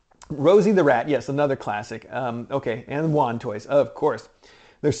 Rosie the rat. Yes, another classic. Okay. And wand toys, of course.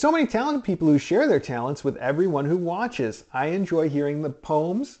 There's so many talented people who share their talents with everyone who watches. I enjoy hearing the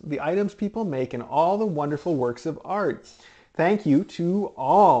poems, the items people make, and all the wonderful works of art. Thank you to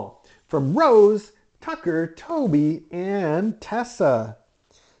all. From Rose, Tucker, Toby, and Tessa.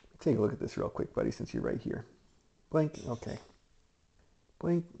 Take a look at this real quick, buddy, since you're right here. Blink, okay.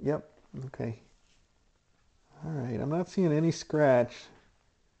 Blink, yep, okay. All right, I'm not seeing any scratch.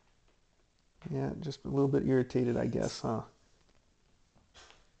 Yeah, just a little bit irritated, I guess, huh?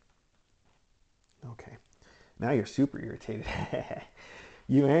 Okay, now you're super irritated.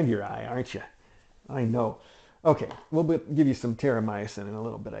 You and your eye, aren't you? I know. Okay, we'll give you some terramycin in a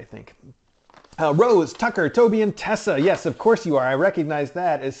little bit, I think. Rose, Tucker, Toby, and Tessa. Yes, of course you are. I recognized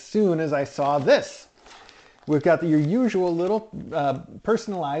that as soon as I saw this. We've got your usual little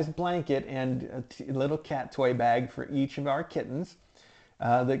personalized blanket and a little cat toy bag for each of our kittens.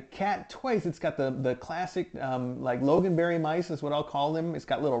 The cat toys, it's got the classic, like Loganberry mice is what I'll call them. It's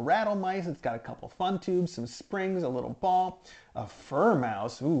got little rattle mice. It's got a couple fun tubes, some springs, a little ball, a fur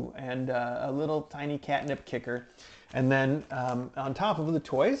mouse, ooh, and a little tiny catnip kicker. And then on top of the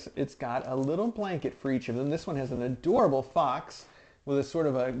toys, it's got a little blanket for each of them. This one has an adorable fox with a sort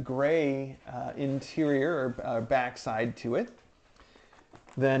of a gray interior or backside to it.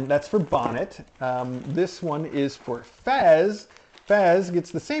 Then that's for Bonnet. This one is for Fez. Fez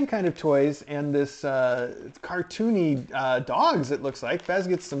gets the same kind of toys and this cartoony dogs, it looks like. Fez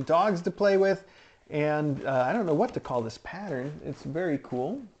gets some dogs to play with, and I don't know what to call this pattern. It's very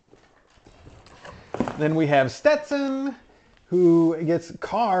cool. Then we have Stetson, who gets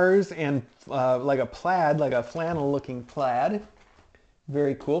cars and like a plaid, like a flannel-looking plaid.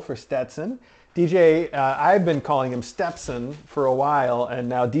 Very cool for Stetson. DJ, I've been calling him Stepson for a while, and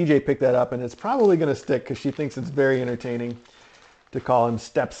now DJ picked that up, and it's probably going to stick because she thinks it's very entertaining to call him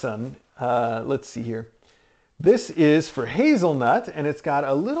Stepson. Let's see here. This is for Hazelnut, and it's got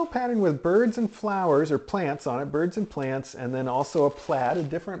a little pattern with birds and flowers, or plants on it, birds and plants, and then also a plaid, a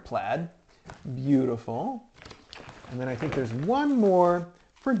different plaid. Beautiful. And then I think there's one more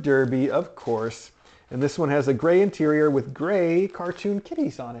for Derby, of course. And this one has a gray interior with gray cartoon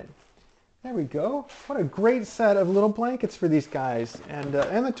kitties on it. There we go. What a great set of little blankets for these guys. And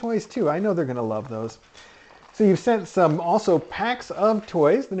the toys too. I know they're going to love those. So you've sent some also packs of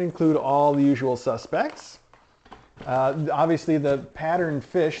toys that include all the usual suspects. Obviously the patterned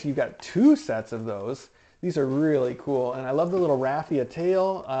fish, you've got 2 sets of those. These are really cool. And I love the little raffia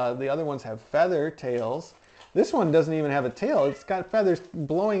tail. The other ones have feather tails. This one doesn't even have a tail. It's got feathers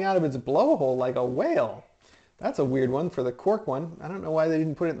blowing out of its blowhole like a whale. That's a weird one for the cork one. I don't know why they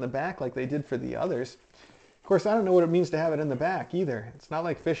didn't put it in the back like they did for the others. Of course, I don't know what it means to have it in the back either. It's not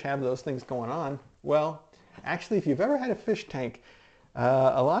like fish have those things going on. Well, actually, if you've ever had a fish tank,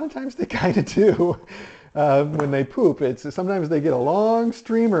 a lot of times they kind of do when they poop. Sometimes they get a long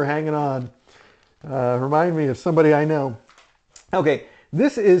streamer hanging on. Remind me of somebody I know. Okay.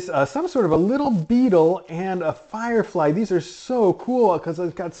 This is some sort of a little beetle and a firefly. These are so cool because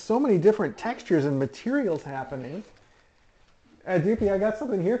it's got so many different textures and materials happening. Doopy, I got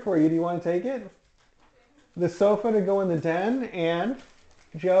something here for you. Do you want to take it? The sofa to go in the den, and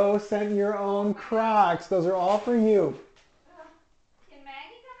Joe sent your own Crocs. Those are all for you. Can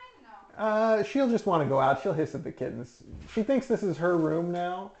Maggie come in? No. She'll just want to go out. She'll hiss at the kittens. She thinks this is her room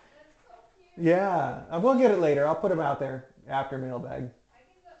now. That's so cute. Yeah, we'll get it later. I'll put them out there after Mailbag.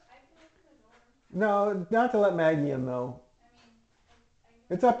 I can open the door. No, not to let Maggie in though.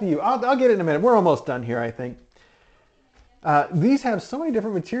 It's up to you. I'll get it in a minute. We're almost done here, I think. These have so many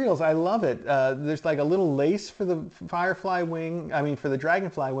different materials. I love it. There's like a little lace for the firefly wing, for the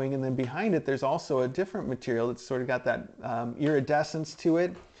dragonfly wing, and then behind it there's also a different material that's sort of got that iridescence to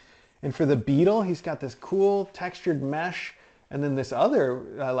it. And for the beetle, he's got this cool textured mesh, and then this other,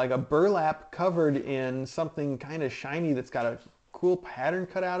 like a burlap covered in something kind of shiny that's got a cool pattern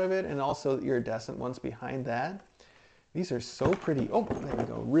cut out of it, and also iridescent ones behind that. These are so pretty. Oh, there we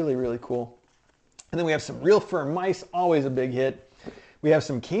go. Really, really cool. And then we have some real fur mice, always a big hit. We have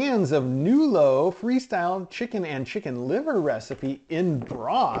some cans of Nulo freestyle chicken and chicken liver recipe in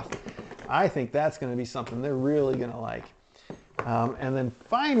broth. I think that's going to be something they're really going to like. And then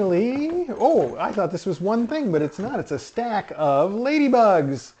finally, oh, I thought this was one thing, but it's not. It's a stack of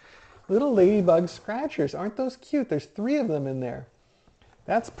ladybugs. Little ladybug scratchers. Aren't those cute? There's 3 of them in there.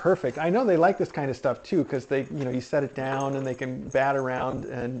 That's perfect. I know they like this kind of stuff too, because they, you set it down and they can bat around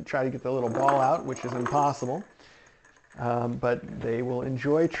and try to get the little ball out, which is impossible. But they will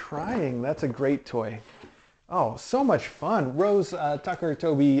enjoy trying. That's a great toy. Oh, so much fun. Rose, Tucker,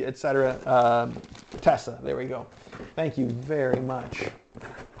 Toby, etc. Tessa, there we go. Thank you very much.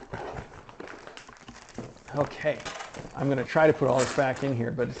 Okay, I'm going to try to put all this back in here,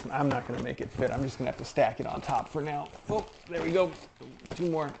 but I'm not going to make it fit. I'm just going to have to stack it on top for now. Oh, there we go. 2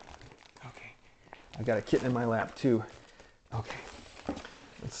 more. Okay, I've got a kitten in my lap too. Okay,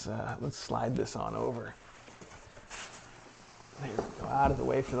 let's slide this on over. There we go, out of the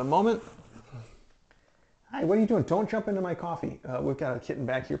way for the moment. Hi, what are you doing? Don't jump into my coffee. We've got a kitten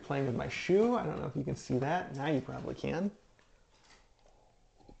back here playing with my shoe. I don't know if you can see that. Now you probably can.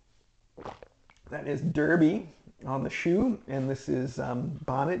 That is Derby on the shoe, and this is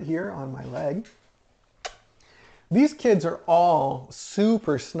Bonnet here on my leg. These kids are all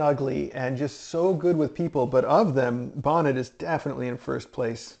super snuggly and just so good with people, but of them, Bonnet is definitely in first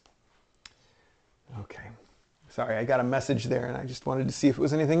place. Okay. Sorry, I got a message there, and I just wanted to see if it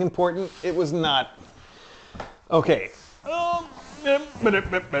was anything important. It was not. Okay.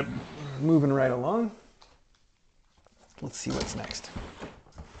 Moving right along. Let's see what's next.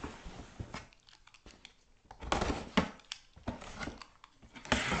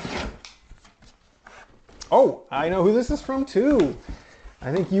 Oh, I know who this is from too. I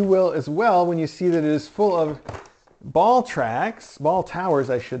think you will as well when you see that it is full of ball tracks, ball towers,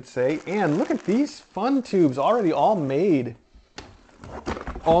 I should say. And look at these fun tubes already all made.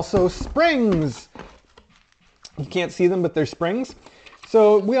 Also springs. You can't see them, but they're springs.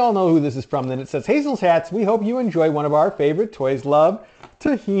 So we all know who this is from. Then it says, Hazel's Hats, we hope you enjoy one of our favorite toys. Love,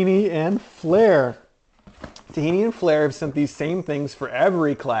 Tahini and Flair. Tahini and Flair have sent these same things for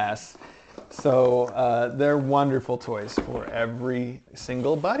every class. So they're wonderful toys for every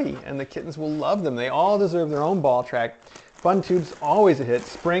single buddy. And the kittens will love them. They all deserve their own ball track. Fun Tube's always a hit.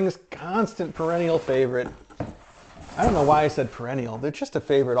 Spring's constant perennial favorite. I don't know why I said perennial. They're just a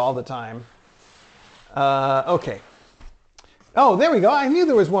favorite all the time. Okay. Oh, there we go. I knew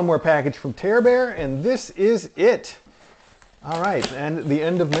there was one more package from Tear Bear, and this is it. All right, and the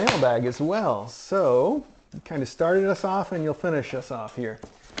end of Mailbag as well. So you kind of started us off, and you'll finish us off here.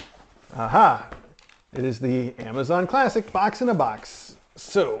 Aha! It is the Amazon Classic box in a box.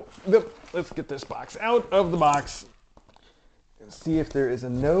 So let's get this box out of the box. See if there is a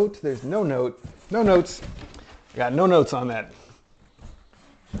note. There's no note. No notes. Got no notes on that.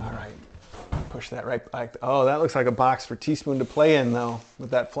 All right. Push that right back. Oh, that looks like a box for Teaspoon to play in, though,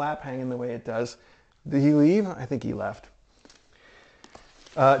 with that flap hanging the way it does. Did he leave? I think he left.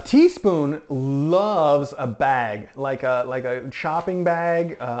 Teaspoon loves a bag, like a shopping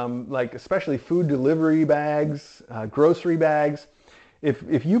bag, like especially food delivery bags, grocery bags.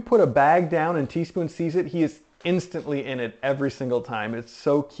 If you put a bag down and Teaspoon sees it, he is instantly in it every single time. It's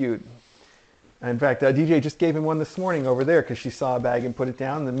so cute. In fact, DJ just gave him one this morning over there because she saw a bag and put it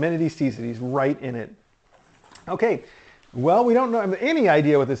down. The minute he sees it, he's right in it. Okay, well, we don't have any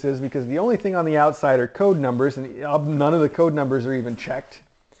idea what this is because the only thing on the outside are code numbers, and none of the code numbers are even checked.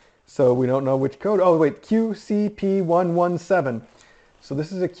 So we don't know which code. Oh, wait, QCP117. So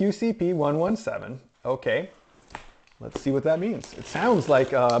this is a QCP117. Okay, let's see what that means. It sounds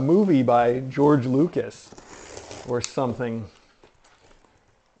like a movie by George Lucas or something.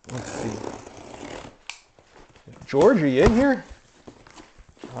 Let's see. George, are you in here?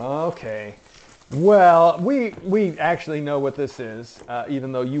 Okay. Well, we actually know what this is,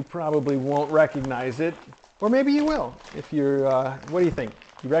 even though you probably won't recognize it. Or maybe you will, if you're, what do you think?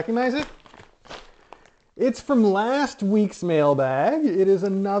 You recognize it? It's from last week's mailbag. It is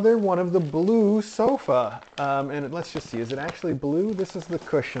another one of the blue sofa. And let's just see, is it actually blue? This is the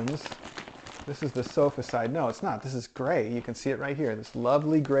cushions. This is the sofa side. No, it's not. This is gray. You can see it right here, this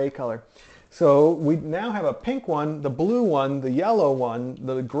lovely gray color. So we now have a pink one, the blue one, the yellow one,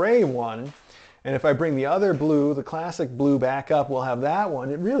 the gray one. And if I bring the other blue, the classic blue, back up, we'll have that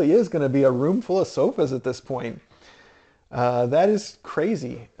one. It really is going to be a room full of sofas at this point. That is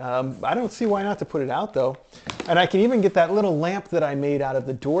crazy. I don't see why not to put it out, though. And I can even get that little lamp that I made out of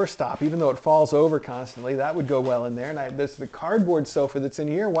the doorstop, even though it falls over constantly. That would go well in there. And there's the cardboard sofa that's in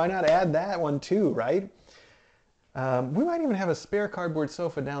here. Why not add that one, too, right? We might even have a spare cardboard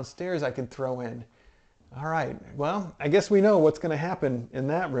sofa downstairs I could throw in. All right. Well, I guess we know what's going to happen in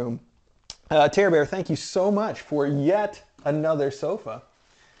that room. Tear Bear, thank you so much for yet another sofa.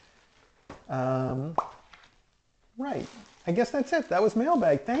 Right. I guess that's it. That was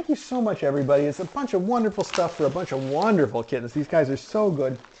Mailbag. Thank you so much, everybody. It's a bunch of wonderful stuff for a bunch of wonderful kittens. These guys are so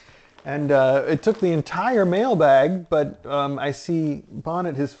good. And it took the entire mailbag, but I see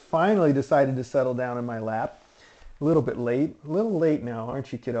Bonnet has finally decided to settle down in my lap. A little bit late. A little late now,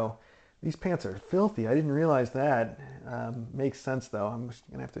 aren't you, kiddo? These pants are filthy. I didn't realize that. Makes sense, though. I'm just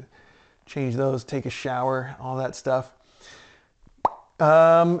going to have to change those, take a shower, all that stuff.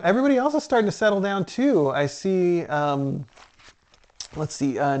 Everybody else is starting to settle down too. I see, let's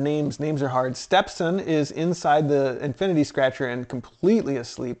see, names are hard. Stepson is inside the Infinity Scratcher and completely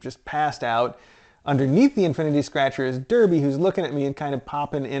asleep, just passed out. Underneath the Infinity Scratcher is Derby, who's looking at me and kind of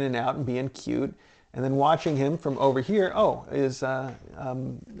popping in and out and being cute. And then watching him from over here, is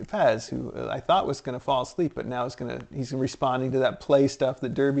Pez, who I thought was going to fall asleep, but now he's responding to that play stuff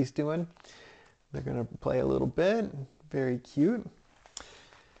that Derby's doing. They're going to play a little bit. Very cute.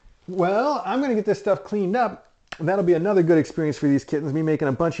 Well, I'm going to get this stuff cleaned up. That'll be another good experience for these kittens. Me making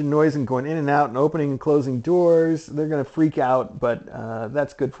a bunch of noise and going in and out and opening and closing doors. They're going to freak out, but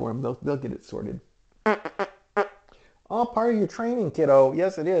that's good for them. They'll get it sorted. All part of your training, kiddo.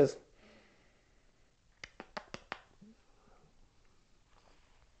 Yes, it is.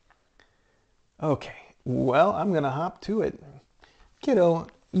 Okay, well, I'm going to hop to it. Kiddo,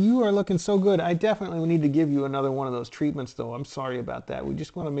 you are looking so good. I definitely need to give you another one of those treatments, though. I'm sorry about that. We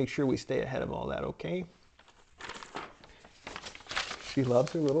just want to make sure we stay ahead of all that, okay? She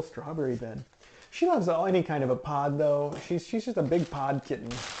loves her little strawberry bed. She loves any kind of a pod, though. She's just a big pod kitten.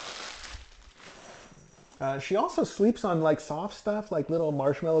 She also sleeps on like soft stuff, like little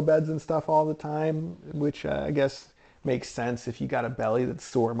marshmallow beds and stuff all the time, which I guess makes sense if you got a belly that's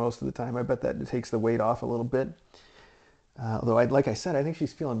sore most of the time. I bet that takes the weight off a little bit. Although, like I said, I think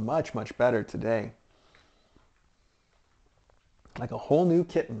she's feeling much, much better today. Like a whole new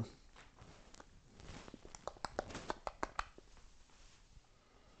kitten.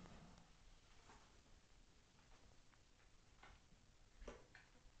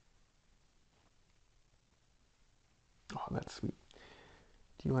 Oh, that's sweet.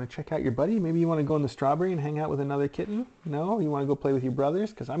 Do you want to check out your buddy? Maybe you want to go in the strawberry and hang out with another kitten? No? You want to go play with your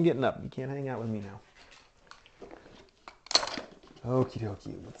brothers? Because I'm getting up. You can't hang out with me now. Okie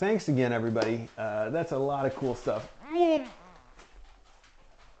dokie. Well, thanks again, everybody. That's a lot of cool stuff.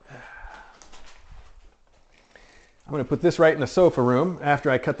 I'm going to put this right in the sofa room.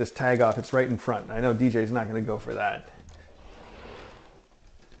 After I cut this tag off, it's right in front. I know DJ's not going to go for that.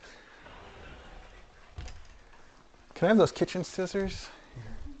 Can I have those kitchen scissors?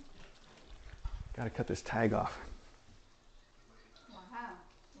 Got to cut this tag off. Wow.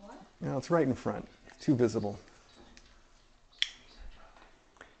 What? No, it's right in front. It's too visible.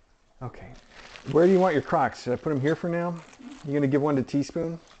 Okay. Where do you want your Crocs? Should I put them here for now? You going to give one to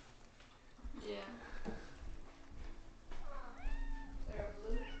Teaspoon? Yeah. They're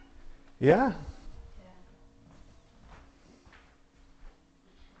blue? Yeah. Yeah.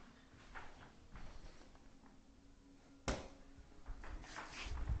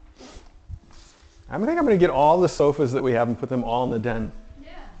 I think I'm going to get all the sofas that we have and put them all in the den. Yeah.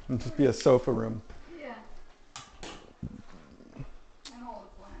 And just be a sofa room. Yeah. And all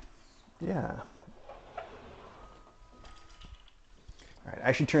the plants. Yeah. All right,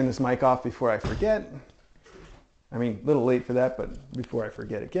 I should turn this mic off before I forget. I mean, a little late for that, but before I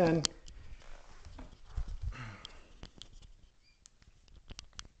forget again.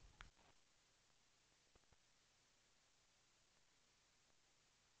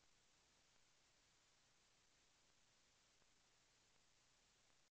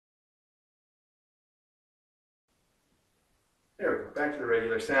 There we go, back to the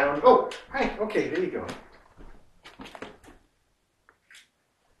regular sound. Oh, hi, okay, there you go. Okay,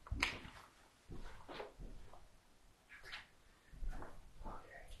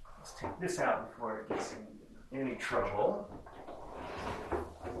 let's take this out before it gets in any trouble.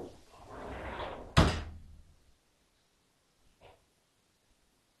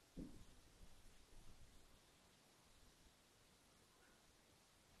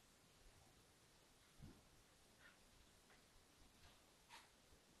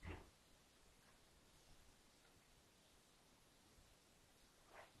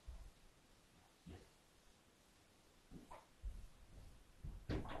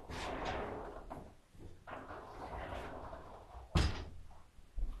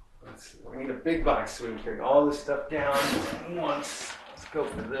 We need a big box so we can carry all this stuff down at once. Let's go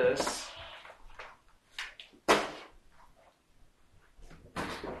for this.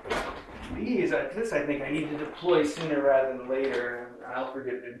 This I think I need to deploy sooner rather than later. I'll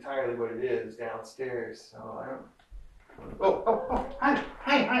forget entirely what it is downstairs. So I don't. Oh, hi.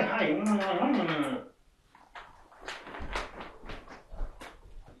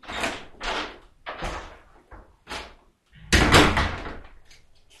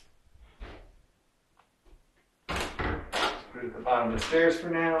 Put it at the bottom of the stairs for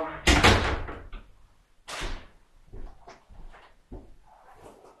now.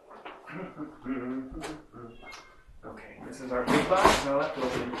 Okay, this is our big box. Now that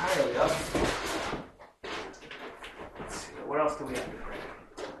fills it entirely up. Let's see, what else do we have to bring?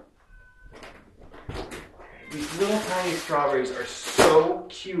 These little tiny strawberries are so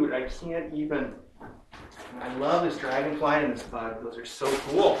cute. I can't even. I love this dragonfly and this bug. Those are so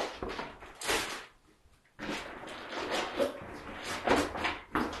cool.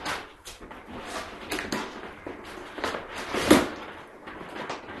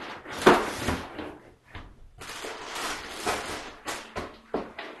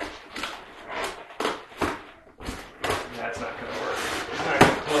 That's not going to work. It's not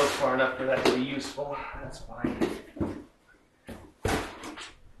going to close far enough for that to be useful. That's fine.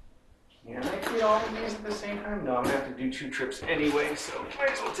 Can I create all of these at the same time? No, I'm going to have to do 2 trips anyway, so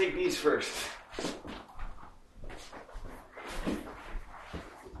might as well take these first.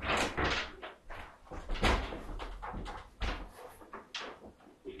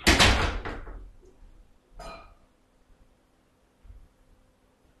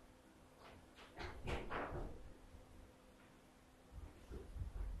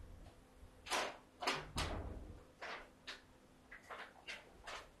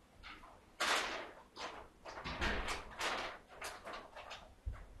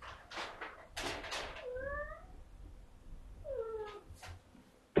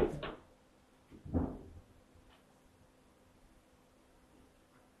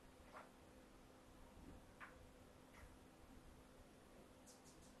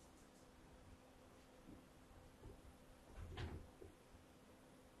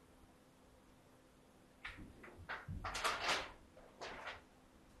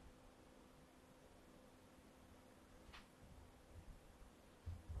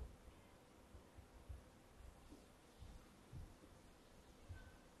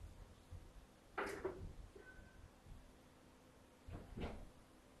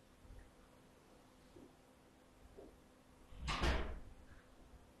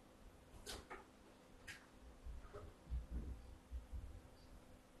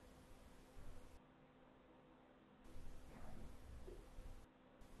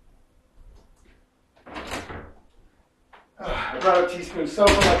 brought a teaspoon of soap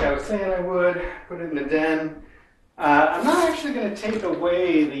like I was saying I would. Put it in the den. I'm not actually going to take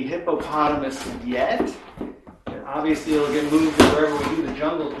away the hippopotamus yet. Obviously, it'll get moved to wherever we do the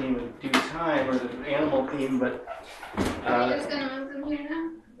jungle theme in due time, or the animal theme, but... Are you just going to move them here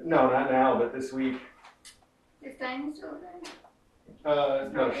now? No, not now, but this week. Is Dinah still there?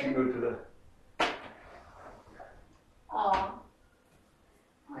 No, she moved to the... Oh.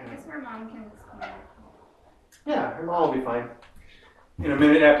 Well, I guess her mom can just come back. Yeah, her mom will be fine. In a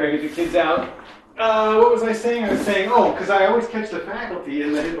minute after I get the kids out. What was I saying? I was saying, because I always catch the faculty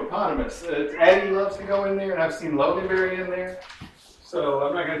in the hippopotamus. Addie loves to go in there, and I've seen Loganberry in there. So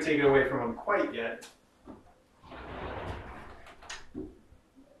I'm not going to take it away from him quite yet.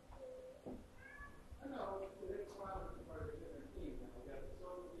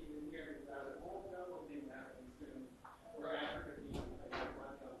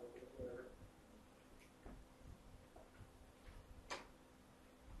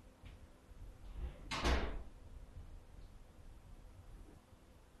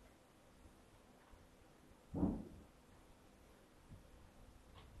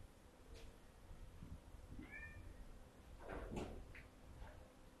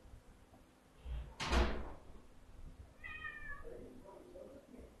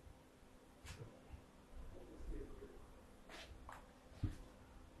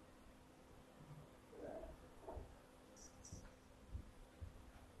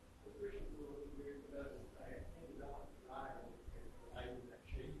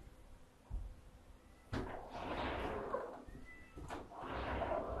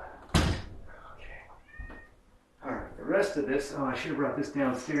 The rest of this, I should have brought this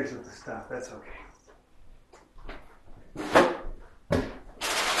downstairs with the stuff. That's okay.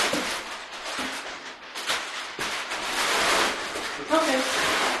 It's okay.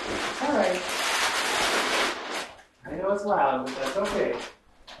 It's all right. I know it's loud, but that's okay.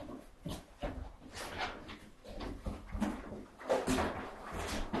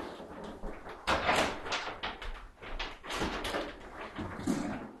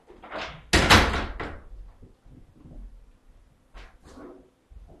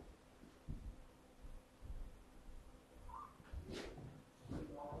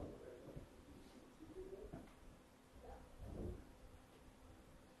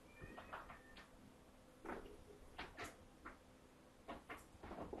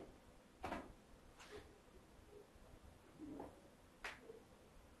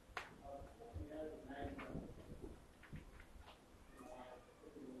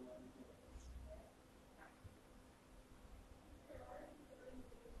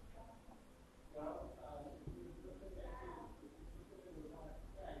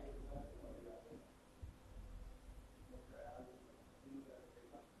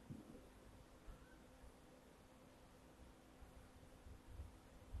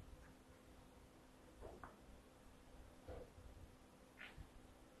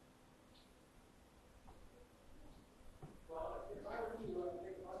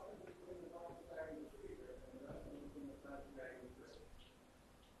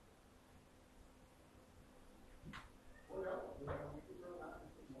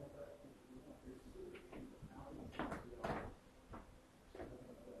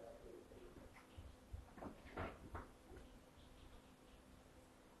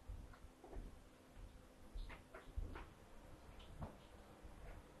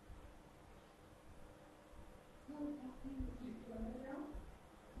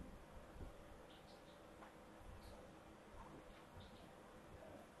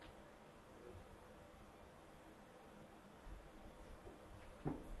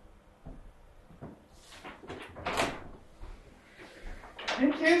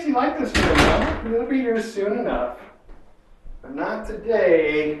 Hey kids, you like this room, huh? You'll be here soon enough. But not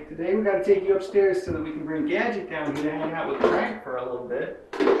today. Today we got to take you upstairs so that we can bring Gadget down here to hang out with Crank for a little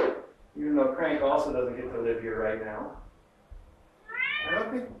bit. Even though Crank also doesn't get to live here right now.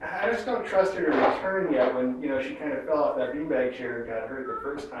 I just don't trust her to return yet when, she kind of fell off that beanbag chair and got hurt the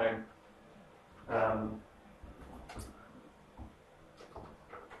first time.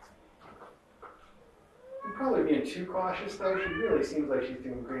 I'm probably being too cautious though. She really seems like she's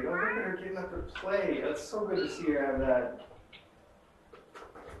doing great. Oh, look at her getting up to play. It's so good to see her have that.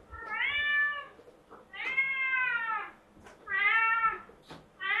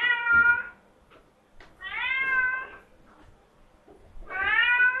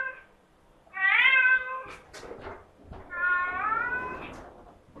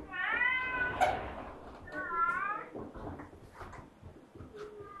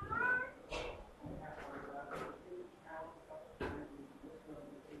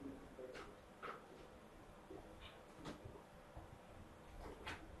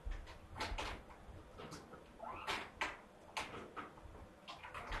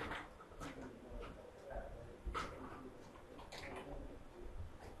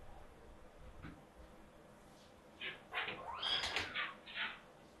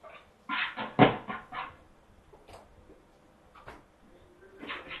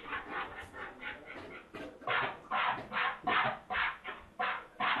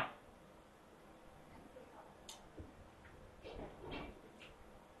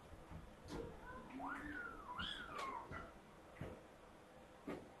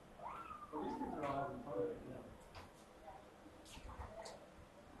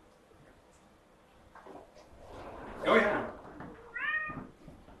 Oh yeah.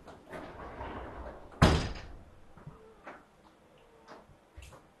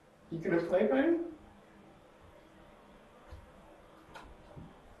 You gonna play, buddy?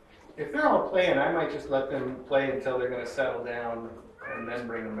 If they're all playing, I might just let them play until they're gonna settle down and then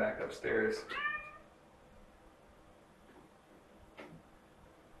bring them back upstairs.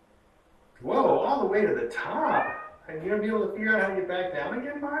 Whoa, all the way to the top. And you're gonna be able to figure out how to get back down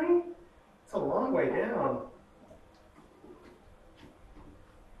again, Bonnie? It's a long way down.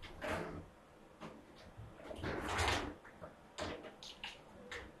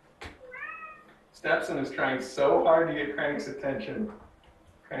 Stepson is trying so hard to get Crank's attention.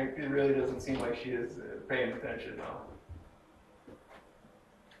 Crank, it really doesn't seem like she is paying attention though.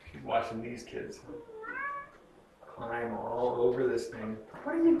 She's watching these kids climb all over this thing.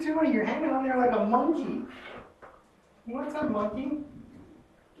 What are you doing? You're hanging on there like a monkey. What's up, monkey?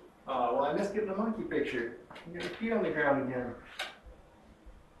 Oh, well, I missed getting the monkey picture. You got your feet on the ground again.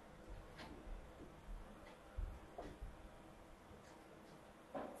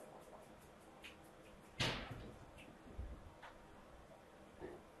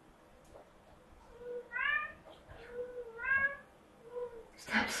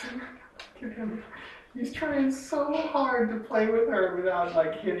 Stepson, look at him. He's trying so hard to play with her without,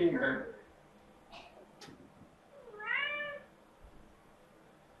 like, hitting her.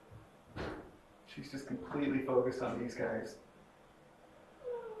 She's just completely focused on these guys.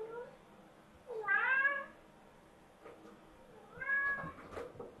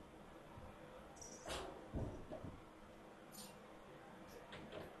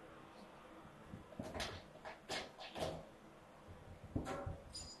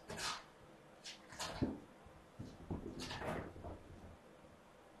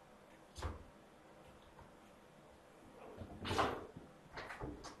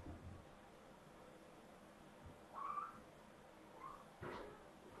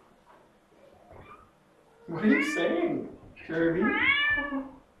 What are you saying, Kirby?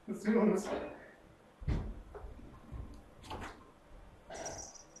 Zooms.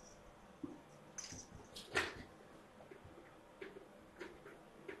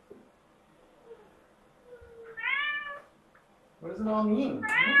 What does it all mean?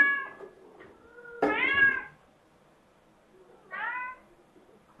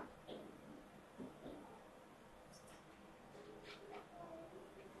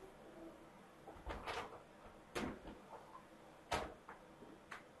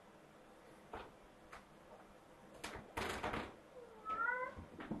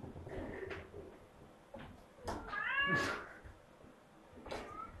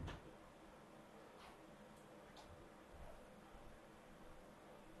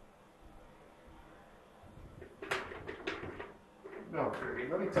 No, Kirby,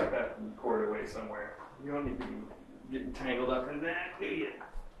 let me tuck that cord away somewhere. You don't need to be getting tangled up in that, do you?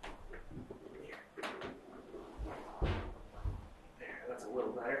 There, that's a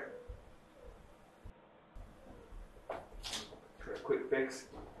little better. For a quick fix.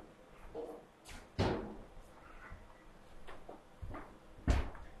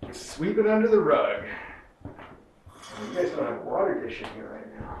 Sweep it under the rug. You guys don't have water dish in here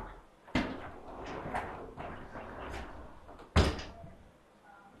right now.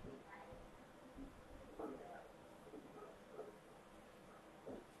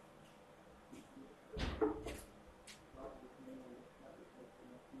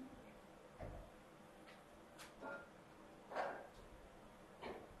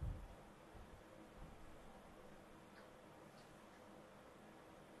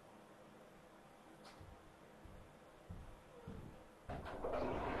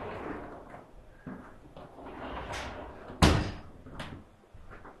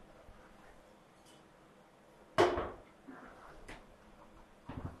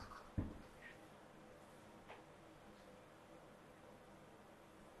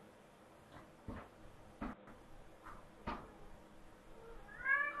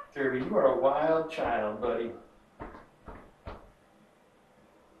 Kirby, you are a wild child, buddy.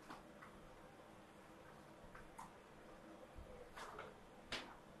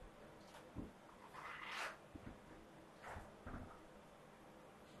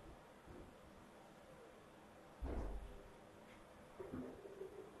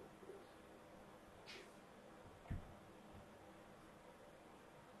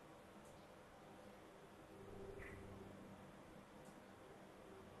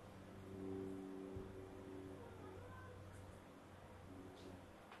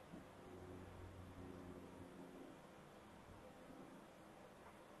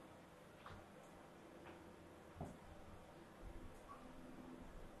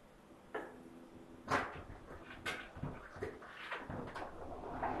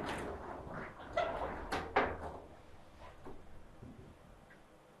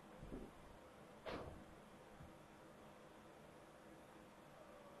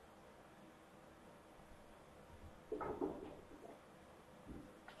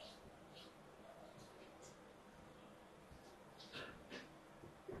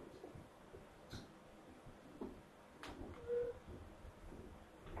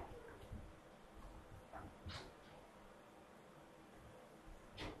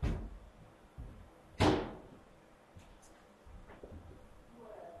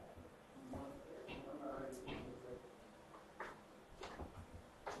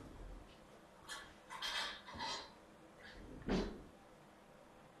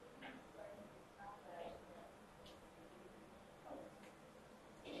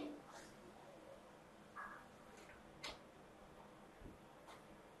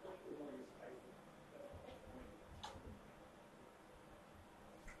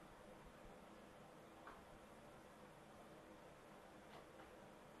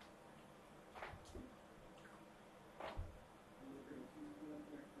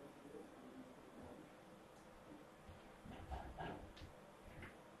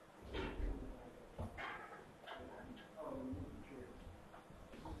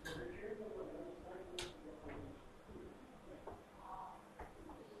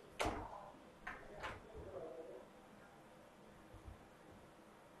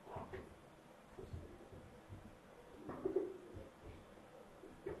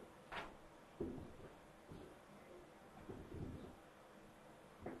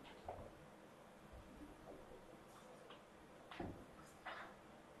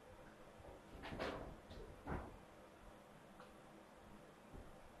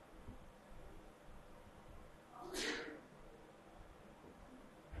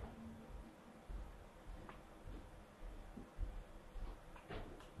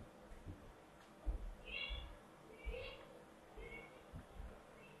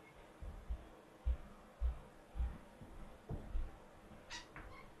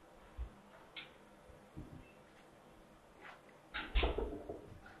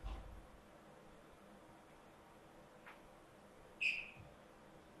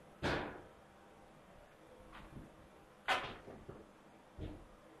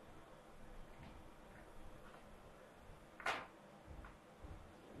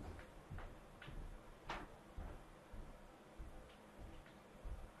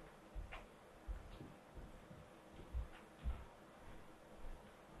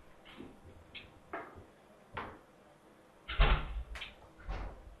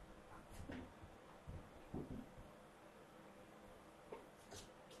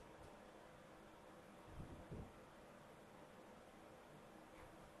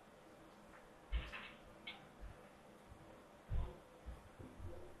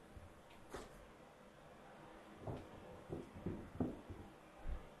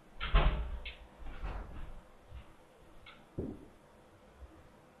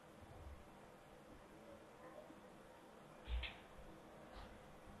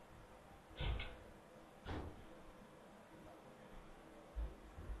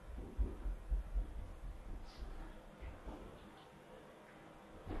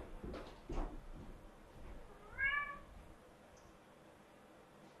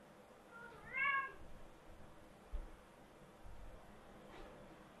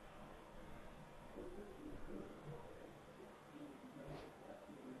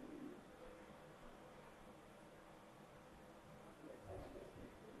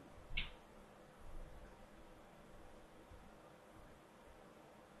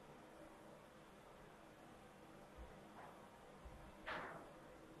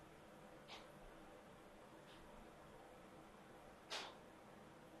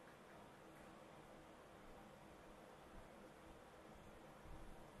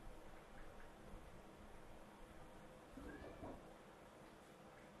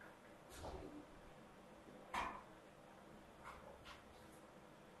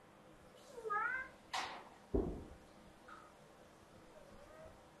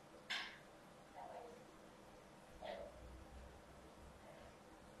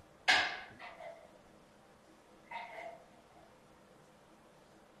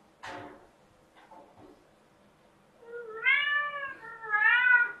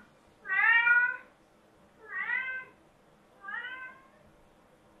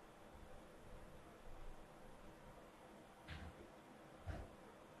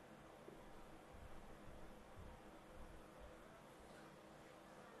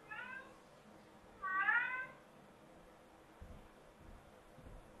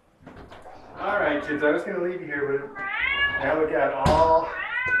 Alright kids, I was going to leave you here, but now we got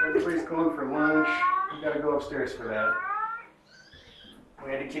everybody's going for lunch. We got to go upstairs for that.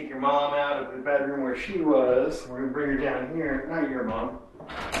 We had to kick your mom out of the bedroom where she was. We're going to bring her down here. Not your mom.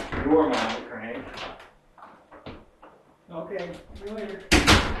 Your mom, Crank. Okay, see you later.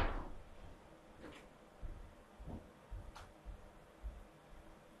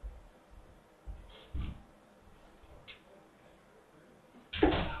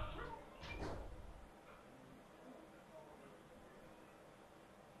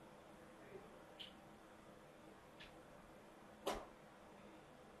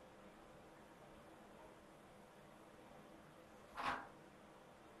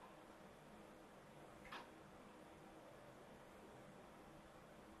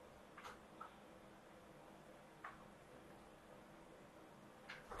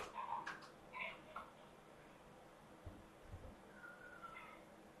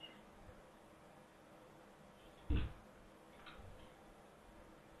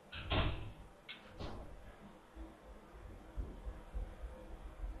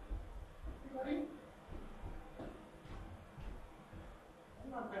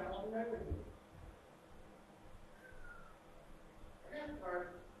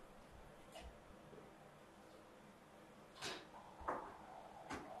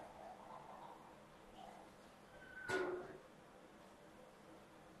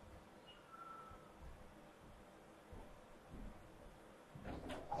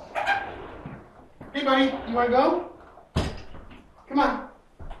 Hey buddy, you want to go? Come on.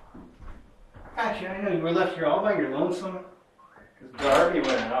 Gosh, I know you were left here all by your lonesome. Because Darby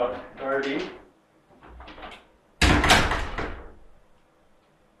went out. Darby.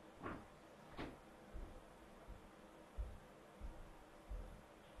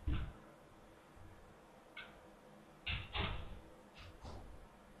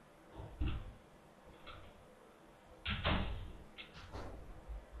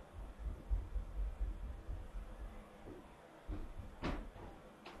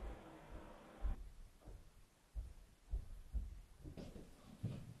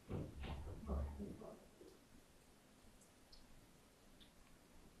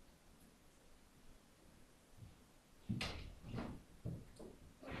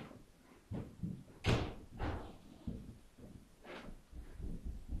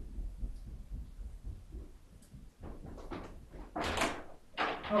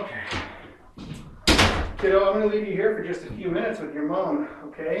 Okay. Kiddo, I'm going to leave you here for just a few minutes with your mom,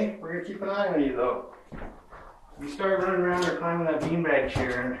 okay? We're going to keep an eye on you, though. If you start running around or climbing that beanbag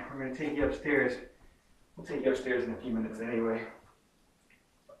chair, and we're going to take you upstairs. We'll take you upstairs in a few minutes anyway.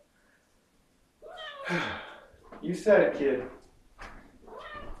 You said it, kid.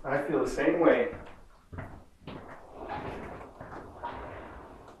 I feel the same way.